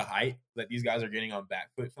the height that these guys are getting on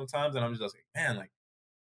backflip sometimes, and I'm just like, man, like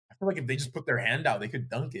I feel like if they just put their hand out, they could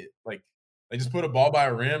dunk it. Like they just put a ball by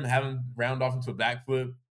a rim, have them round off into a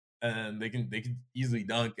backflip, and they can easily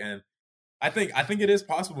dunk. And I think it is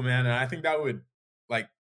possible, man. And I think that would like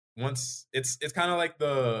once it's kind of like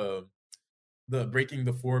the breaking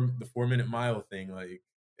the 4 minute mile thing. Like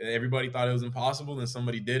everybody thought it was impossible, then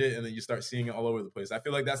somebody did it, and then you start seeing it all over the place. I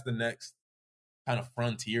feel like that's the next kind of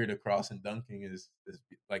frontier to cross in dunking is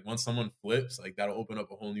like once someone flips, like that'll open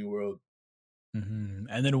up a whole new world.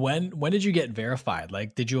 And then when did you get verified?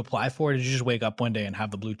 Like, did you apply for it? Or did you just wake up one day and have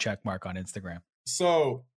the blue check mark on Instagram?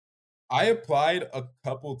 So I applied a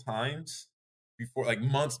couple times before, like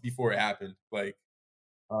months before it happened. Like,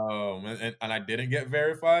 and I didn't get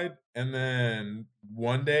verified. And then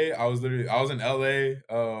one day I was in LA.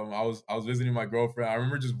 I was visiting my girlfriend. I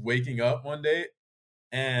remember just waking up one day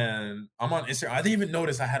and I'm on Instagram. I didn't even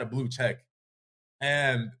notice I had a blue check.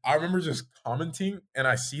 And I remember just commenting and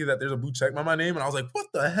I see that there's a blue check by my name. And I was like, what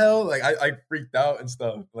the hell? Like I freaked out and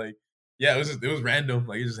stuff. Like, Yeah, it was random.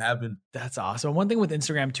 Like it just happened. That's awesome. One thing with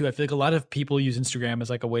Instagram too, I feel like a lot of people use Instagram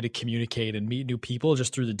as like a way to communicate and meet new people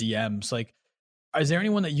just through the DMs. Like, is there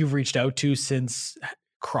anyone that you've reached out to since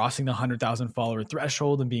crossing the 100,000 follower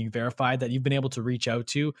threshold and being verified that you've been able to reach out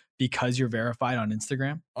to because you're verified on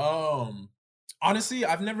Instagram? Um, Honestly,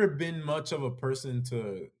 I've never been much of a person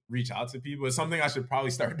to reach out to people. It's something I should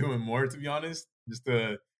probably start doing more, to be honest, just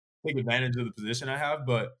to take advantage of the position I have.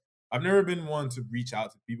 But I've never been one to reach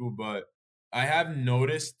out to people. But I have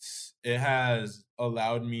noticed it has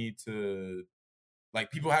allowed me to, like,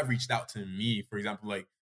 people have reached out to me. For example, like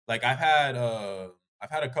I've had a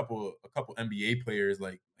couple NBA players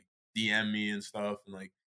like DM me and stuff, and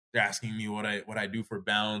like they're asking me what I do for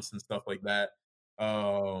bounce and stuff like that.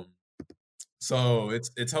 Um, so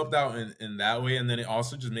it's helped out in that way, and then it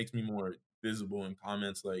also just makes me more visible in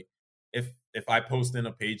comments. Like if I post in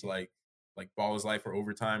a page like Ball is Life or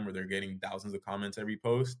Overtime where they're getting thousands of comments every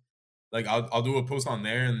post, like I'll do a post on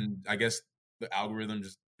there, and I guess the algorithm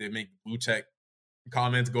just they make blue check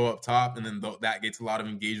comments go up top, and then that gets a lot of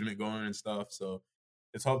engagement going and stuff. So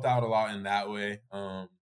it's helped out a lot in that way.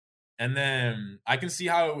 And then I can see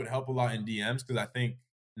how it would help a lot in DMs because I think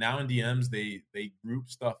now in DMs they group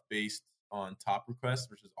stuff based on top requests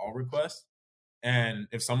versus all requests. And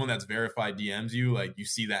if someone that's verified DMs you, like you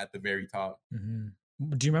see that at the very top. Mhm.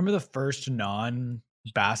 Do you remember the first non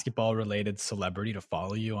basketball related celebrity to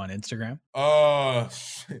follow you on Instagram? Uh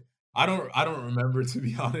I don't remember, to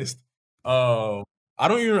be honest. Uh I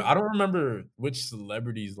don't remember which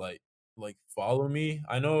celebrities like follow me.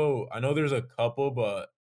 I know there's a couple, but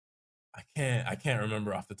I can't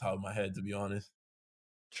remember off the top of my head, to be honest.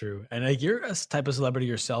 True. And like you're a type of celebrity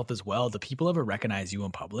yourself as well. Do people ever recognize you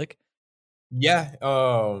in public? Yeah,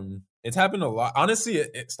 it's happened a lot. Honestly,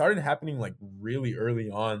 it started happening like really early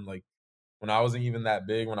on, like when I wasn't even that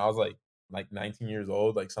big, when I was like 19 years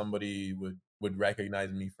old, like somebody would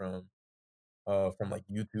recognize me from like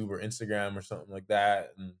YouTube or Instagram or something like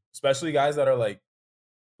that. And especially guys that are like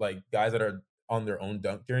guys that are on their own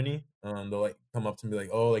dunk journey. They'll like come up to me like,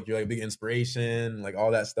 "Oh, like you're like a big inspiration," like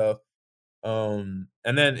all that stuff. And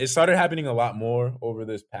then it started happening a lot more over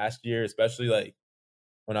this past year, especially like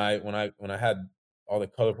when I had all the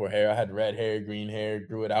colorful hair. I had red hair, green hair,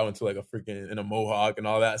 grew it out into like a freaking in a mohawk and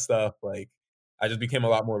all that stuff. Like I just became a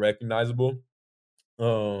lot more recognizable.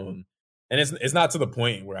 Um, and it's not to the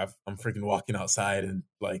point where I'm freaking walking outside and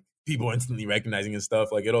like people instantly recognizing and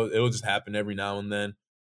stuff. Like it'll just happen every now and then.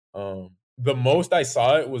 The most I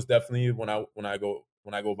saw it was definitely when I go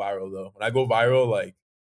viral though. When I go viral, like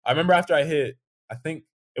I remember after I hit, I think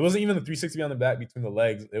it wasn't even the 360 on the back between the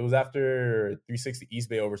legs. It was after 360 East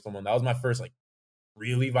Bay over someone. That was my first like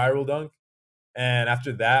really viral dunk. And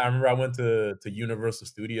after that, I remember I went to Universal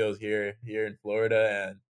Studios here in Florida,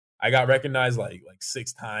 and I got recognized like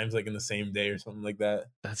six times like in the same day or something like that.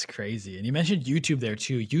 That's crazy. And you mentioned YouTube there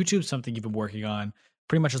too. YouTube's something you've been working on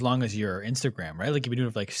pretty much as long as your Instagram, right? Like you've been doing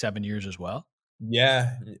it for like 7 years as well.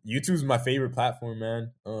 Yeah, YouTube's my favorite platform,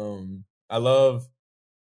 man. I love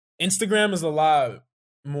Instagram is a lot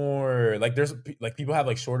more like like people have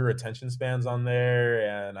like shorter attention spans on there,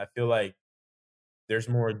 and I feel like there's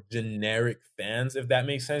more generic fans, if that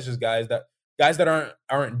makes sense. Just guys that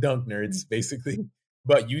aren't dunk nerds, basically.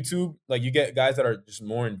 But YouTube, like you get guys that are just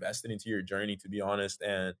more invested into your journey, to be honest.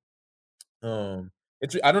 And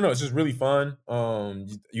it's I don't know, it's just really fun.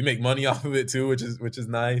 You make money off of it too, which is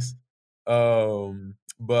nice.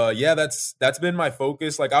 But yeah, that's been my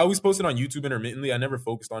focus. Like I always posted on YouTube intermittently. I never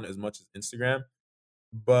focused on it as much as Instagram.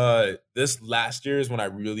 But this last year is when I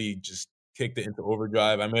really just kicked it into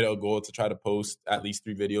overdrive. I made it a goal to try to post at least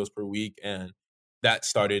 3 videos per week, and that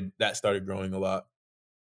started growing a lot.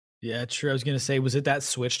 Yeah, true. I was gonna say, was it that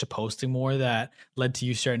switch to posting more that led to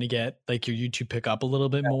you starting to get like your YouTube pick up a little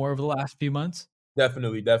bit more over the last few months?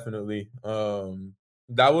 Definitely, definitely.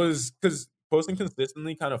 That was because posting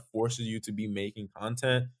consistently kind of forces you to be making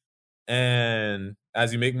content. And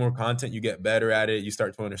as you make more content, you get better at it. You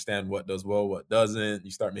start to understand what does well, what doesn't.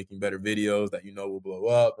 You start making better videos that you know will blow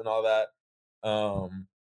up and all that. Um,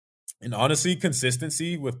 and honestly,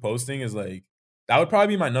 consistency with posting is like that would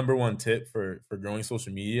probably be my number one tip for growing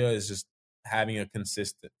social media is just having a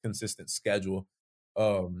consistent schedule.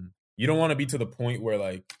 You don't want to be to the point where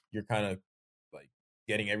like you're kind of like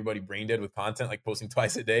getting everybody brain dead with content, like posting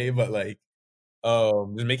twice a day, but like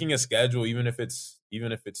just making a schedule, even if it's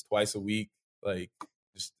twice a week, like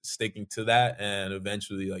just sticking to that, and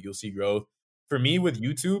eventually, like you'll see growth. For me with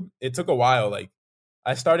YouTube, it took a while. Like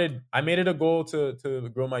I made it a goal to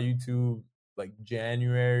grow my YouTube like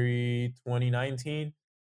January 2019,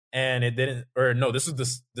 and it didn't. Or no, this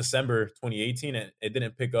was December 2018, and it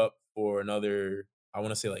didn't pick up for another. I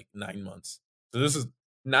want to say like 9 months. So this is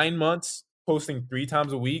 9 months posting 3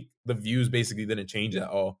 times a week. The views basically didn't change at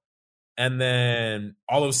all. And then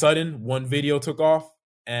all of a sudden, one video took off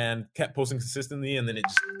and kept posting consistently, and then it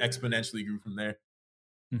just exponentially grew from there.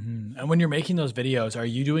 And when you're making those videos, are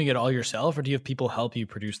you doing it all yourself, or do you have people help you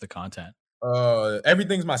produce the content?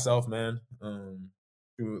 Everything's myself, man.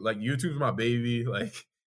 Like YouTube's my baby. Like,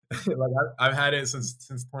 like I've had it since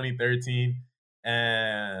 2013,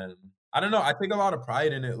 and I don't know. I take a lot of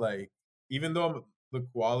pride in it. Like, even though the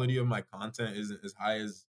quality of my content isn't as high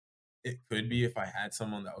as it could be if I had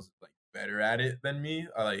someone that was like better at it than me.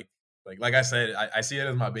 Like I said, I see it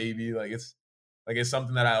as my baby. Like it's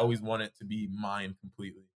something that I always want it to be mine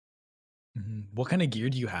completely. What kind of gear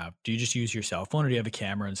do you have? Do you just use your cell phone, or do you have a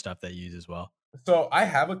camera and stuff that you use as well? So I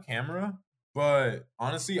have a camera, but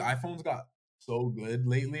honestly, iPhones got so good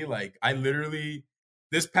lately. Like I literally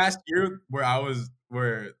this past year where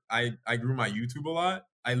I grew my YouTube a lot,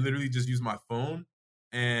 I literally just used my phone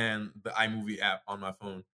and the iMovie app on my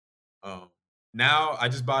phone. Um, Now I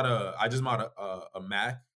just bought a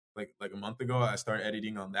Mac like a month ago. I started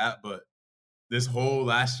editing on that, but this whole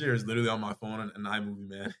last year is literally on my phone and iMovie,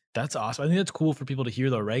 man. That's awesome. I think that's cool for people to hear,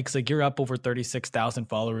 though, right? Because like you're up over 36,000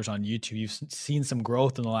 followers on YouTube. You've seen some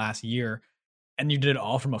growth in the last year, and you did it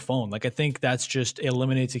all from a phone. Like I think that's just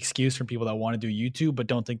eliminates excuse from people that want to do YouTube but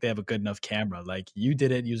don't think they have a good enough camera. Like you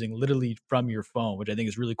did it using literally from your phone, which I think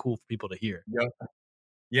is really cool for people to hear. Yep.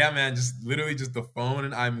 Yeah, man, just literally just the phone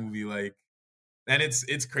and iMovie, like, and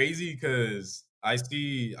it's crazy because I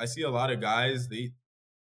see a lot of guys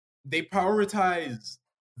they prioritize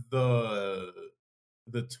the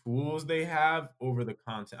the tools they have over the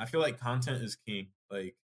content. I feel like content is king.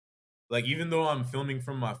 Like even though I'm filming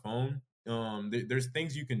from my phone, there's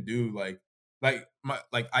things you can do like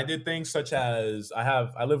I did things such as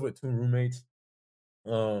I live with two roommates.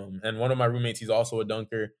 And one of my roommates, he's also a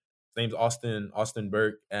dunker. His name's Austin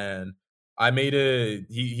Burke, and I made a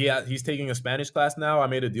he's taking a Spanish class now. I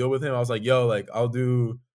made a deal with him. I was like, yo, like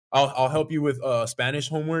I'll help you with Spanish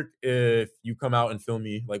homework if you come out and film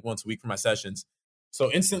me like once a week for my sessions. So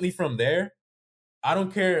instantly from there, I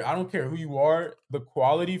don't care who you are. The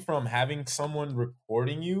quality from having someone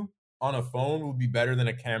recording you on a phone will be better than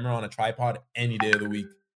a camera on a tripod any day of the week.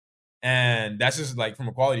 And that's just like from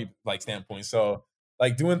a quality like standpoint. So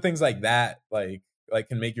like doing things like that like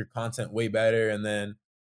can make your content way better. And then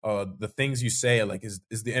the things you say, like, is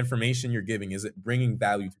the information you're giving, is it bringing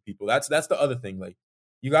value to people? That's the other thing. Like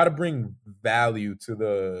you got to bring value to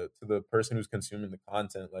the person who's consuming the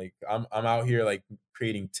content. Like I'm out here like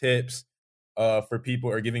creating tips for people,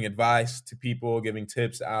 or giving advice to people, giving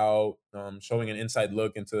tips out, showing an inside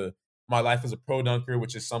look into my life as a pro dunker,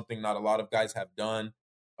 which is something not a lot of guys have done.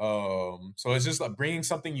 So it's just like bringing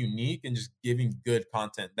something unique and just giving good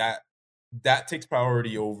content that takes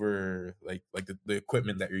priority over like the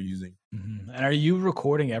equipment that you're using. And are you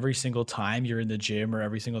recording every single time you're in the gym or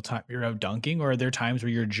every single time you're out dunking, or are there times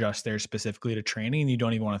where you're just there specifically to training and you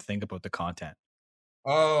don't even want to think about the content?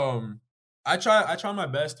 Um, I try my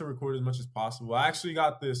best to record as much as possible. I actually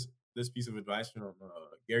got this piece of advice from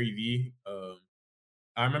Gary V.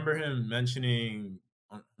 I remember him mentioning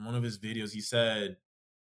on one of his videos. He said,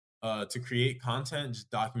 to create content, just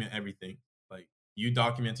document everything. Like you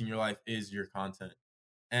documenting your life is your content.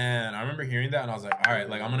 And I remember hearing that, and I was like, all right,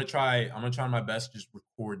 like I'm gonna try my best to just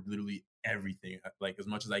record literally everything, like as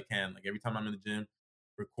much as I can. Like every time I'm in the gym,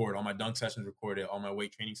 record all my dunk sessions, record it, all my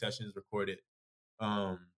weight training sessions, record it.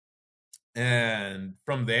 Um, and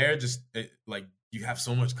from there, like you have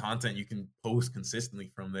so much content you can post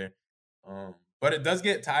consistently from there. But it does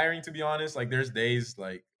get tiring, to be honest. Like there's days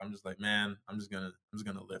like I'm just like, man, I'm just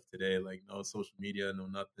gonna live today. Like no social media, no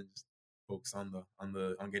nothing, just focus on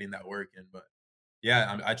getting that work in. But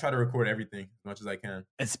yeah, I try to record everything as much as I can.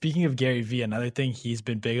 And speaking of Gary Vee, another thing he's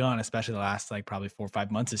been big on, especially the last like probably 4 or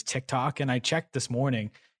 5 months, is TikTok. And I checked this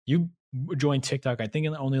morning, you joined TikTok, I think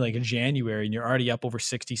in only like in January, and you're already up over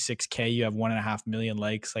 66K. You have 1.5 million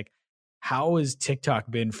likes. Like, how has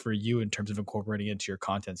TikTok been for you in terms of incorporating it into your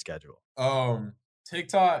content schedule? Um,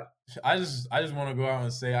 TikTok, I just want to go out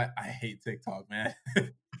and say I hate TikTok, man.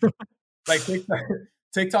 Like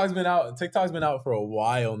TikTok's been out for a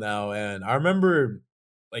while now, and I remember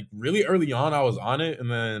like really early on I was on it,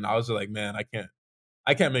 and then I was just like, man, I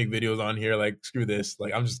can't make videos on here. Like screw this.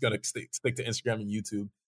 Like I'm just gonna stick to Instagram and YouTube.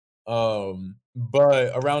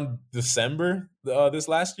 But around December this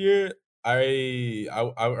last year, I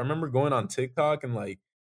remember going on TikTok and like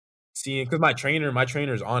seeing, because my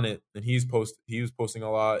trainer's on it, and he was posting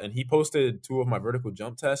a lot, and he posted two of my vertical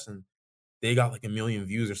jump tests, and they got like 1 million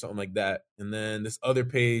views or something like that. And then this other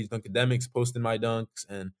page, Dunkademics, posted my dunks,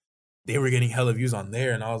 and they were getting hella views on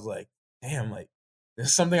there, and I was like, damn, like this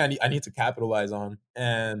is something I need to capitalize on.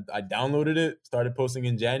 And I downloaded it, started posting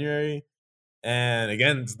in January. And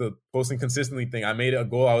again, it's the posting consistently thing. I made it a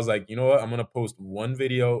goal. I was like, you know what? I'm gonna post one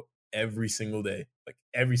video every single day, like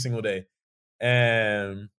every single day.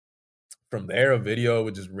 And from there, a video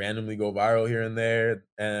would just randomly go viral here and there.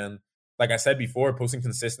 And like I said before, posting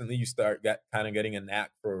consistently, you start kind of getting a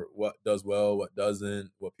knack for what does well, what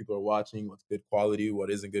doesn't, what people are watching, what's good quality,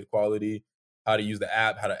 what isn't good quality, how to use the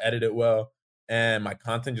app, how to edit it well. And my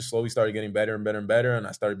content just slowly started getting better and better and better. And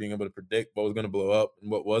I started being able to predict what was going to blow up and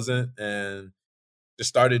what wasn't. And just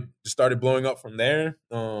started blowing up from there.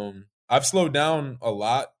 I've slowed down a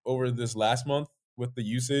lot over this last month with the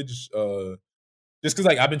usage. Just because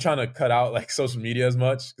like I've been trying to cut out like social media as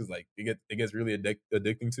much because like it gets really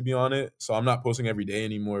addicting to be on it. So I'm not posting every day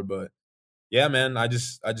anymore. But yeah, man, I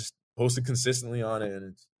just posted consistently on it,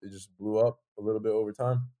 and it just blew up a little bit over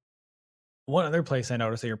time. One other place I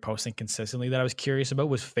noticed that you're posting consistently that I was curious about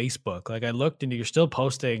was Facebook. Like I looked and you're still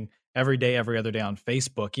posting every day, every other day on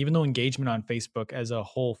Facebook, even though engagement on Facebook as a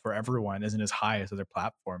whole for everyone isn't as high as other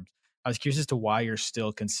platforms. I was curious as to why you're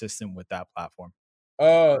still consistent with that platform.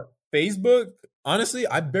 Uh, Facebook. Honestly,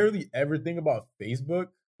 I barely ever think about Facebook,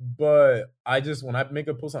 but I just when I make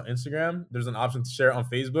a post on Instagram, there's an option to share it on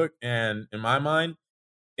Facebook, and in my mind,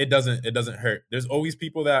 it doesn't hurt. There's always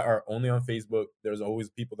people that are only on Facebook. There's always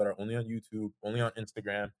people that are only on YouTube, only on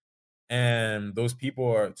Instagram, and those people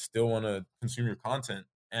are still want to consume your content.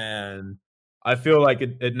 And I feel like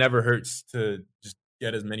it never hurts to just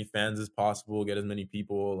get as many fans as possible, get as many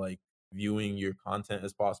people like viewing your content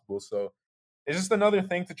as possible. So it's just another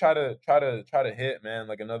thing to try to hit, man,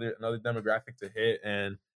 like another demographic to hit.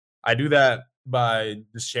 And I do that by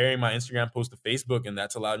just sharing my Instagram post to Facebook, and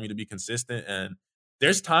that's allowed me to be consistent. And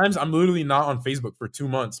there's times I'm literally not on Facebook for 2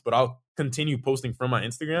 months, but I'll continue posting from my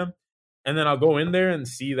Instagram, and then I'll go in there and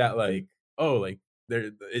see that like, oh, like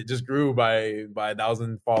there it just grew by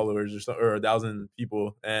 1,000 followers or so, or 1,000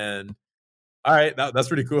 people. And all right, that's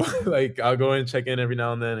pretty cool. Like I'll go in, check in every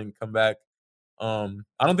now and then, and come back. I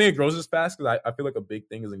don't think it grows as fast because I feel like a big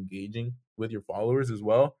thing is engaging with your followers as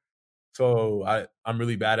well. So I'm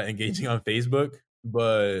really bad at engaging on Facebook,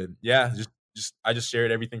 but yeah, just I just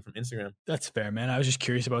shared everything from Instagram. That's fair, man. I was just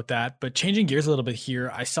curious about that. But changing gears a little bit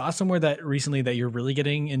here, I saw somewhere that recently that you're really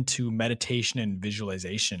getting into meditation and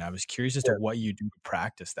visualization. I was curious as to Yeah, what you do to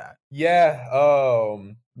practice that. yeah.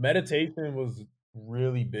 Meditation was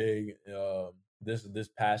really big this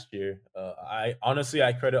past year. I honestly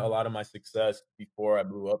I credit a lot of my success before I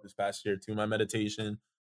blew up this past year to my meditation.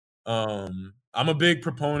 I'm a big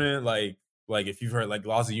proponent, like if you've heard like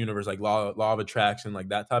laws of the universe, like law of attraction, like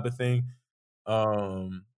that type of thing.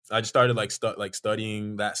 I just started like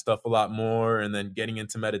studying that stuff a lot more, and then getting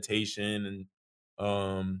into meditation,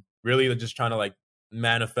 and really just trying to like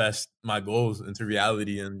manifest my goals into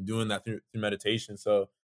reality, and doing that through meditation. So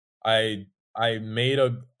I I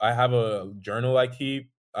have a journal I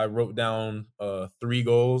keep. I wrote down three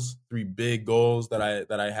big goals that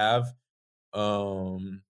I have.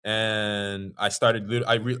 And I started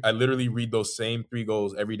I literally read those same three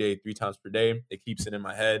goals every day, 3 times per day. It keeps it in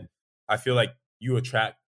my head. I feel like you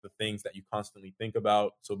attract the things that you constantly think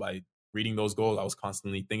about. So by reading those goals, I was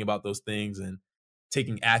constantly thinking about those things and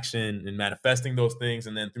taking action and manifesting those things.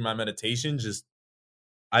 And then through my meditation, just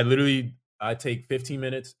I take 15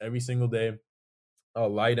 minutes every single day. I'll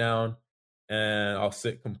lie down and I'll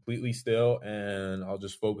sit completely still, and I'll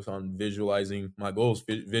just focus on visualizing my goals,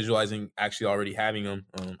 visualizing actually already having them.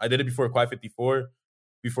 I did it before Quad 54.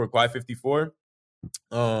 Before Quad 54,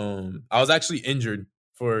 I was actually injured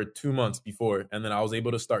for 2 months before, and then I was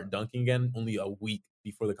able to start dunking again only a week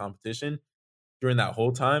before the competition. During that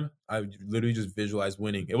whole time, I literally just visualized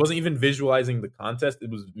winning. It wasn't even visualizing the contest; it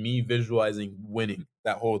was me visualizing winning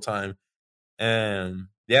that whole time. And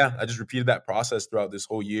yeah, I just repeated that process throughout this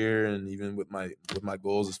whole year, and even with my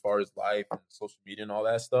goals as far as life and social media and all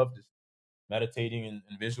that stuff, just meditating and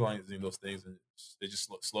visualizing those things, and they just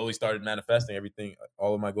slowly started manifesting everything.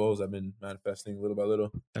 All of my goals I've been manifesting little by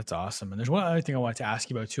little. That's awesome. And there's one other thing I wanted to ask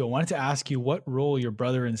you about too. I wanted to ask you what role your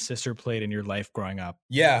brother and sister played in your life growing up.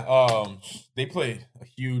 Yeah, they played a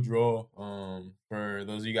huge role. For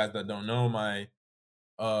those of you guys that don't know, my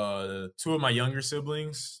two of my younger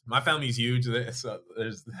siblings. My family's huge. So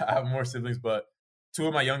I have more siblings, but two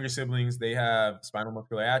of my younger siblings, they have spinal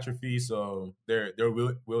muscular atrophy, so they're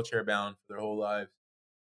wheelchair bound for their whole lives.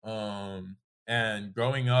 And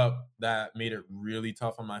growing up, that made it really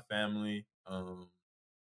tough on my family.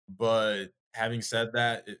 But having said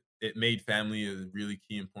that, it made family a really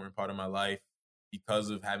key important part of my life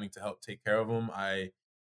because of having to help take care of them. I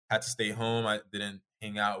had to stay home. I didn't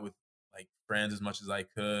hang out with like friends as much as I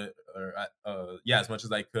could, or as much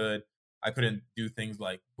as I could. I couldn't do things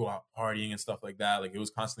like go out partying and stuff like that. Like it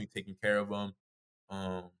was constantly taking care of them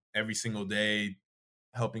every single day,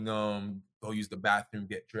 helping them go use the bathroom,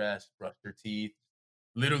 get dressed, brush their teeth.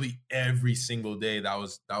 Literally every single day, that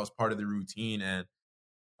was part of the routine, and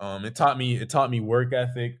it taught me work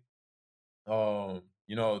ethic. You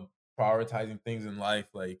know, prioritizing things in life.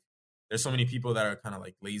 Like there's so many people that are kind of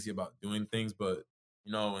like lazy about doing things, but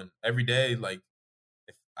you know, and every day, like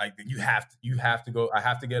if I you have to go. I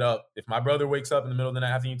have to get up. If my brother wakes up in the middle of the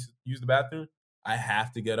night having to use the bathroom, I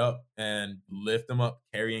have to get up and lift him up,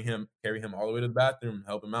 carry him all the way to the bathroom,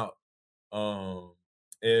 help him out. Um,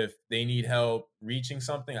 if they need help reaching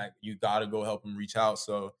something, you gotta go help them reach out.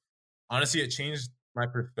 So honestly, it changed my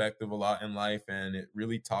perspective a lot in life, and it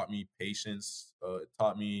really taught me patience. It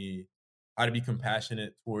taught me how to be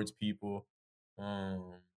compassionate towards people,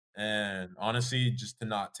 um, and honestly, just to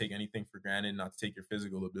not take anything for granted, not to take your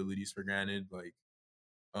physical abilities for granted. Like,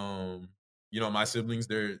 um, my siblings,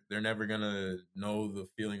 they're never gonna know the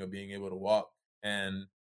feeling of being able to walk, and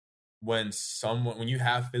when you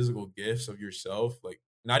have physical gifts of yourself, like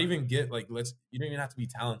not even get like let's you don't even have to be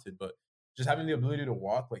talented, but just having the ability to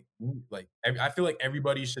walk, I feel like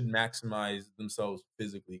everybody should maximize themselves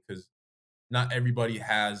physically because not everybody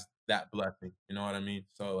has that blessing. You know what I mean?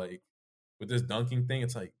 So like with this dunking thing,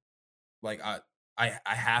 it's like I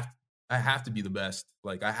have to be the best.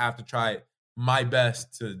 Like I have to try my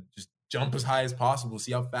best to just jump as high as possible,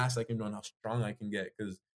 see how fast I can run, how strong I can get,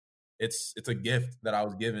 because it's a gift that I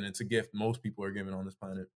was given. It's a gift most people are given on this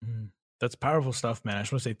planet. Mm. That's powerful stuff, man. I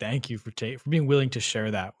just want to say thank you for being willing to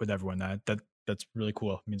share that with everyone. That's really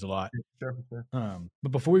cool. It means a lot. Sure, for sure.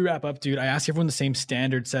 But before we wrap up, dude, I ask everyone the same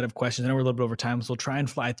standard set of questions. I know we're a little bit over time, so we'll try and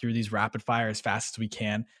fly through these rapid fire as fast as we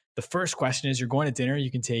can. The first question is: you're going to dinner.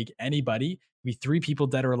 You can take anybody. Be 3 people,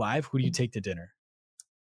 dead or alive. Who do you take to dinner?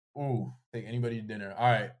 Ooh, take anybody to dinner.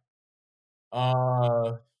 All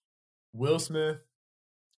right. Will Smith,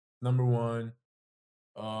 number one.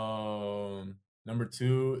 Number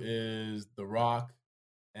two is The Rock,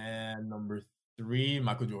 and number three,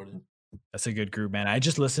 Michael Jordan. That's a good group, man. I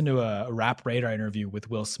just listened to a Rap Radar interview with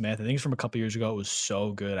Will Smith. I think it's from a couple years ago. It was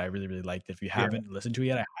so good. I really, really liked it. If you Yeah. haven't listened to it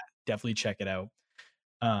yet, definitely check it out.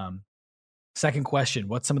 Second question: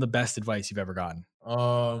 what's some of the best advice you've ever gotten?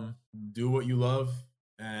 Do what you love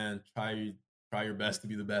and try your best to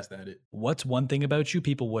be the best at it. What's one thing about you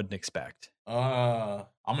people wouldn't expect? I'm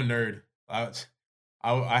a nerd.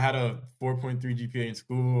 I had a 4.3 GPA in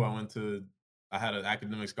school. I had an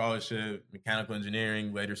academic scholarship, mechanical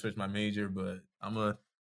engineering, later switched my major, but I'm a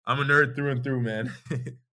nerd through and through, man.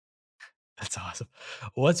 That's awesome.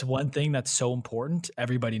 What's one thing that's so important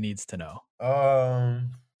everybody needs to know?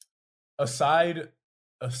 Aside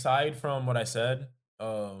from what I said,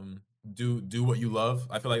 do what you love.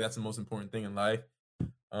 I feel like that's the most important thing in life.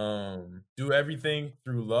 Do everything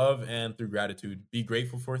through love and through gratitude. Be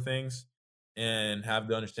grateful for things and have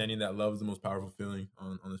the understanding that love is the most powerful feeling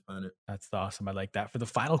on this planet. That's awesome. I like that. For the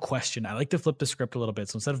final question, I like to flip the script a little bit.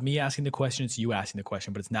 So instead of me asking the question, it's you asking the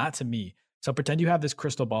question, but it's not to me. So pretend you have this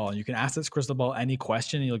crystal ball and you can ask this crystal ball any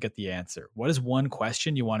question and you'll get the answer. What is one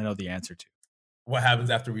question you want to know the answer to? What happens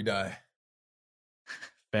after we die?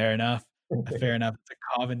 Fair enough. Fair enough.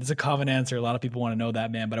 It's a common answer. A lot of people want to know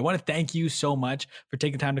that, man. But I want to thank you so much for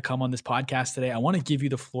taking time to come on this podcast today. I want to give you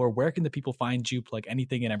the floor. Where can the people find you? Plug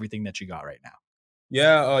anything and everything that you got right now.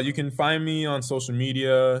 Yeah, you can find me on social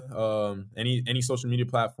media. Any social media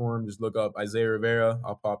platform. Just look up Isaiah Rivera.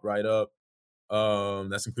 I'll pop right up.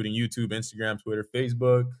 That's including YouTube, Instagram, Twitter,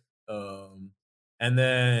 Facebook. And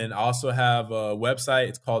then I also have a website.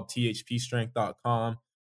 It's called thpstrength.com.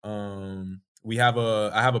 I have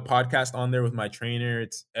a podcast on there with my trainer.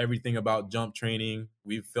 It's everything about jump training.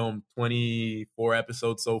 We've filmed 24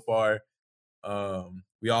 episodes so far.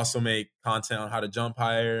 We also make content on how to jump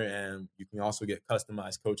higher, and you can also get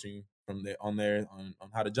customized coaching from there on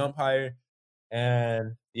how to jump higher.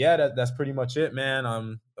 And yeah, that's pretty much it, man.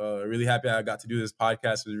 I'm really happy I got to do this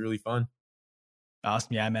podcast. It was really fun.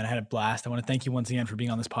 Awesome. Yeah, man, I had a blast. I want to thank you once again for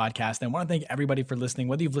being on this podcast. And I want to thank everybody for listening,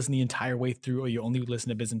 whether you've listened the entire way through or you only listen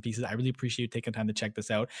to bits and pieces. I really appreciate you taking time to check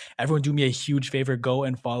this out. Everyone do me a huge favor. Go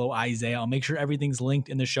and follow Isaiah. I'll make sure everything's linked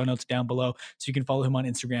in the show notes down below so you can follow him on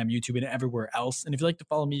Instagram, YouTube, and everywhere else. And if you'd like to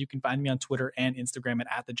follow me, you can find me on Twitter and Instagram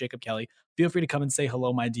at the Jacob Kelly. Feel free to come and say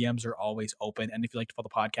hello. My DMs are always open. And if you'd like to follow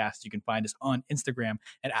the podcast, you can find us on Instagram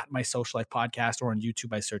and at My Social Life Podcast or on YouTube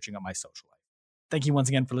by searching up My Social Life. Thank you once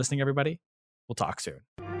again for listening, everybody. We'll talk soon.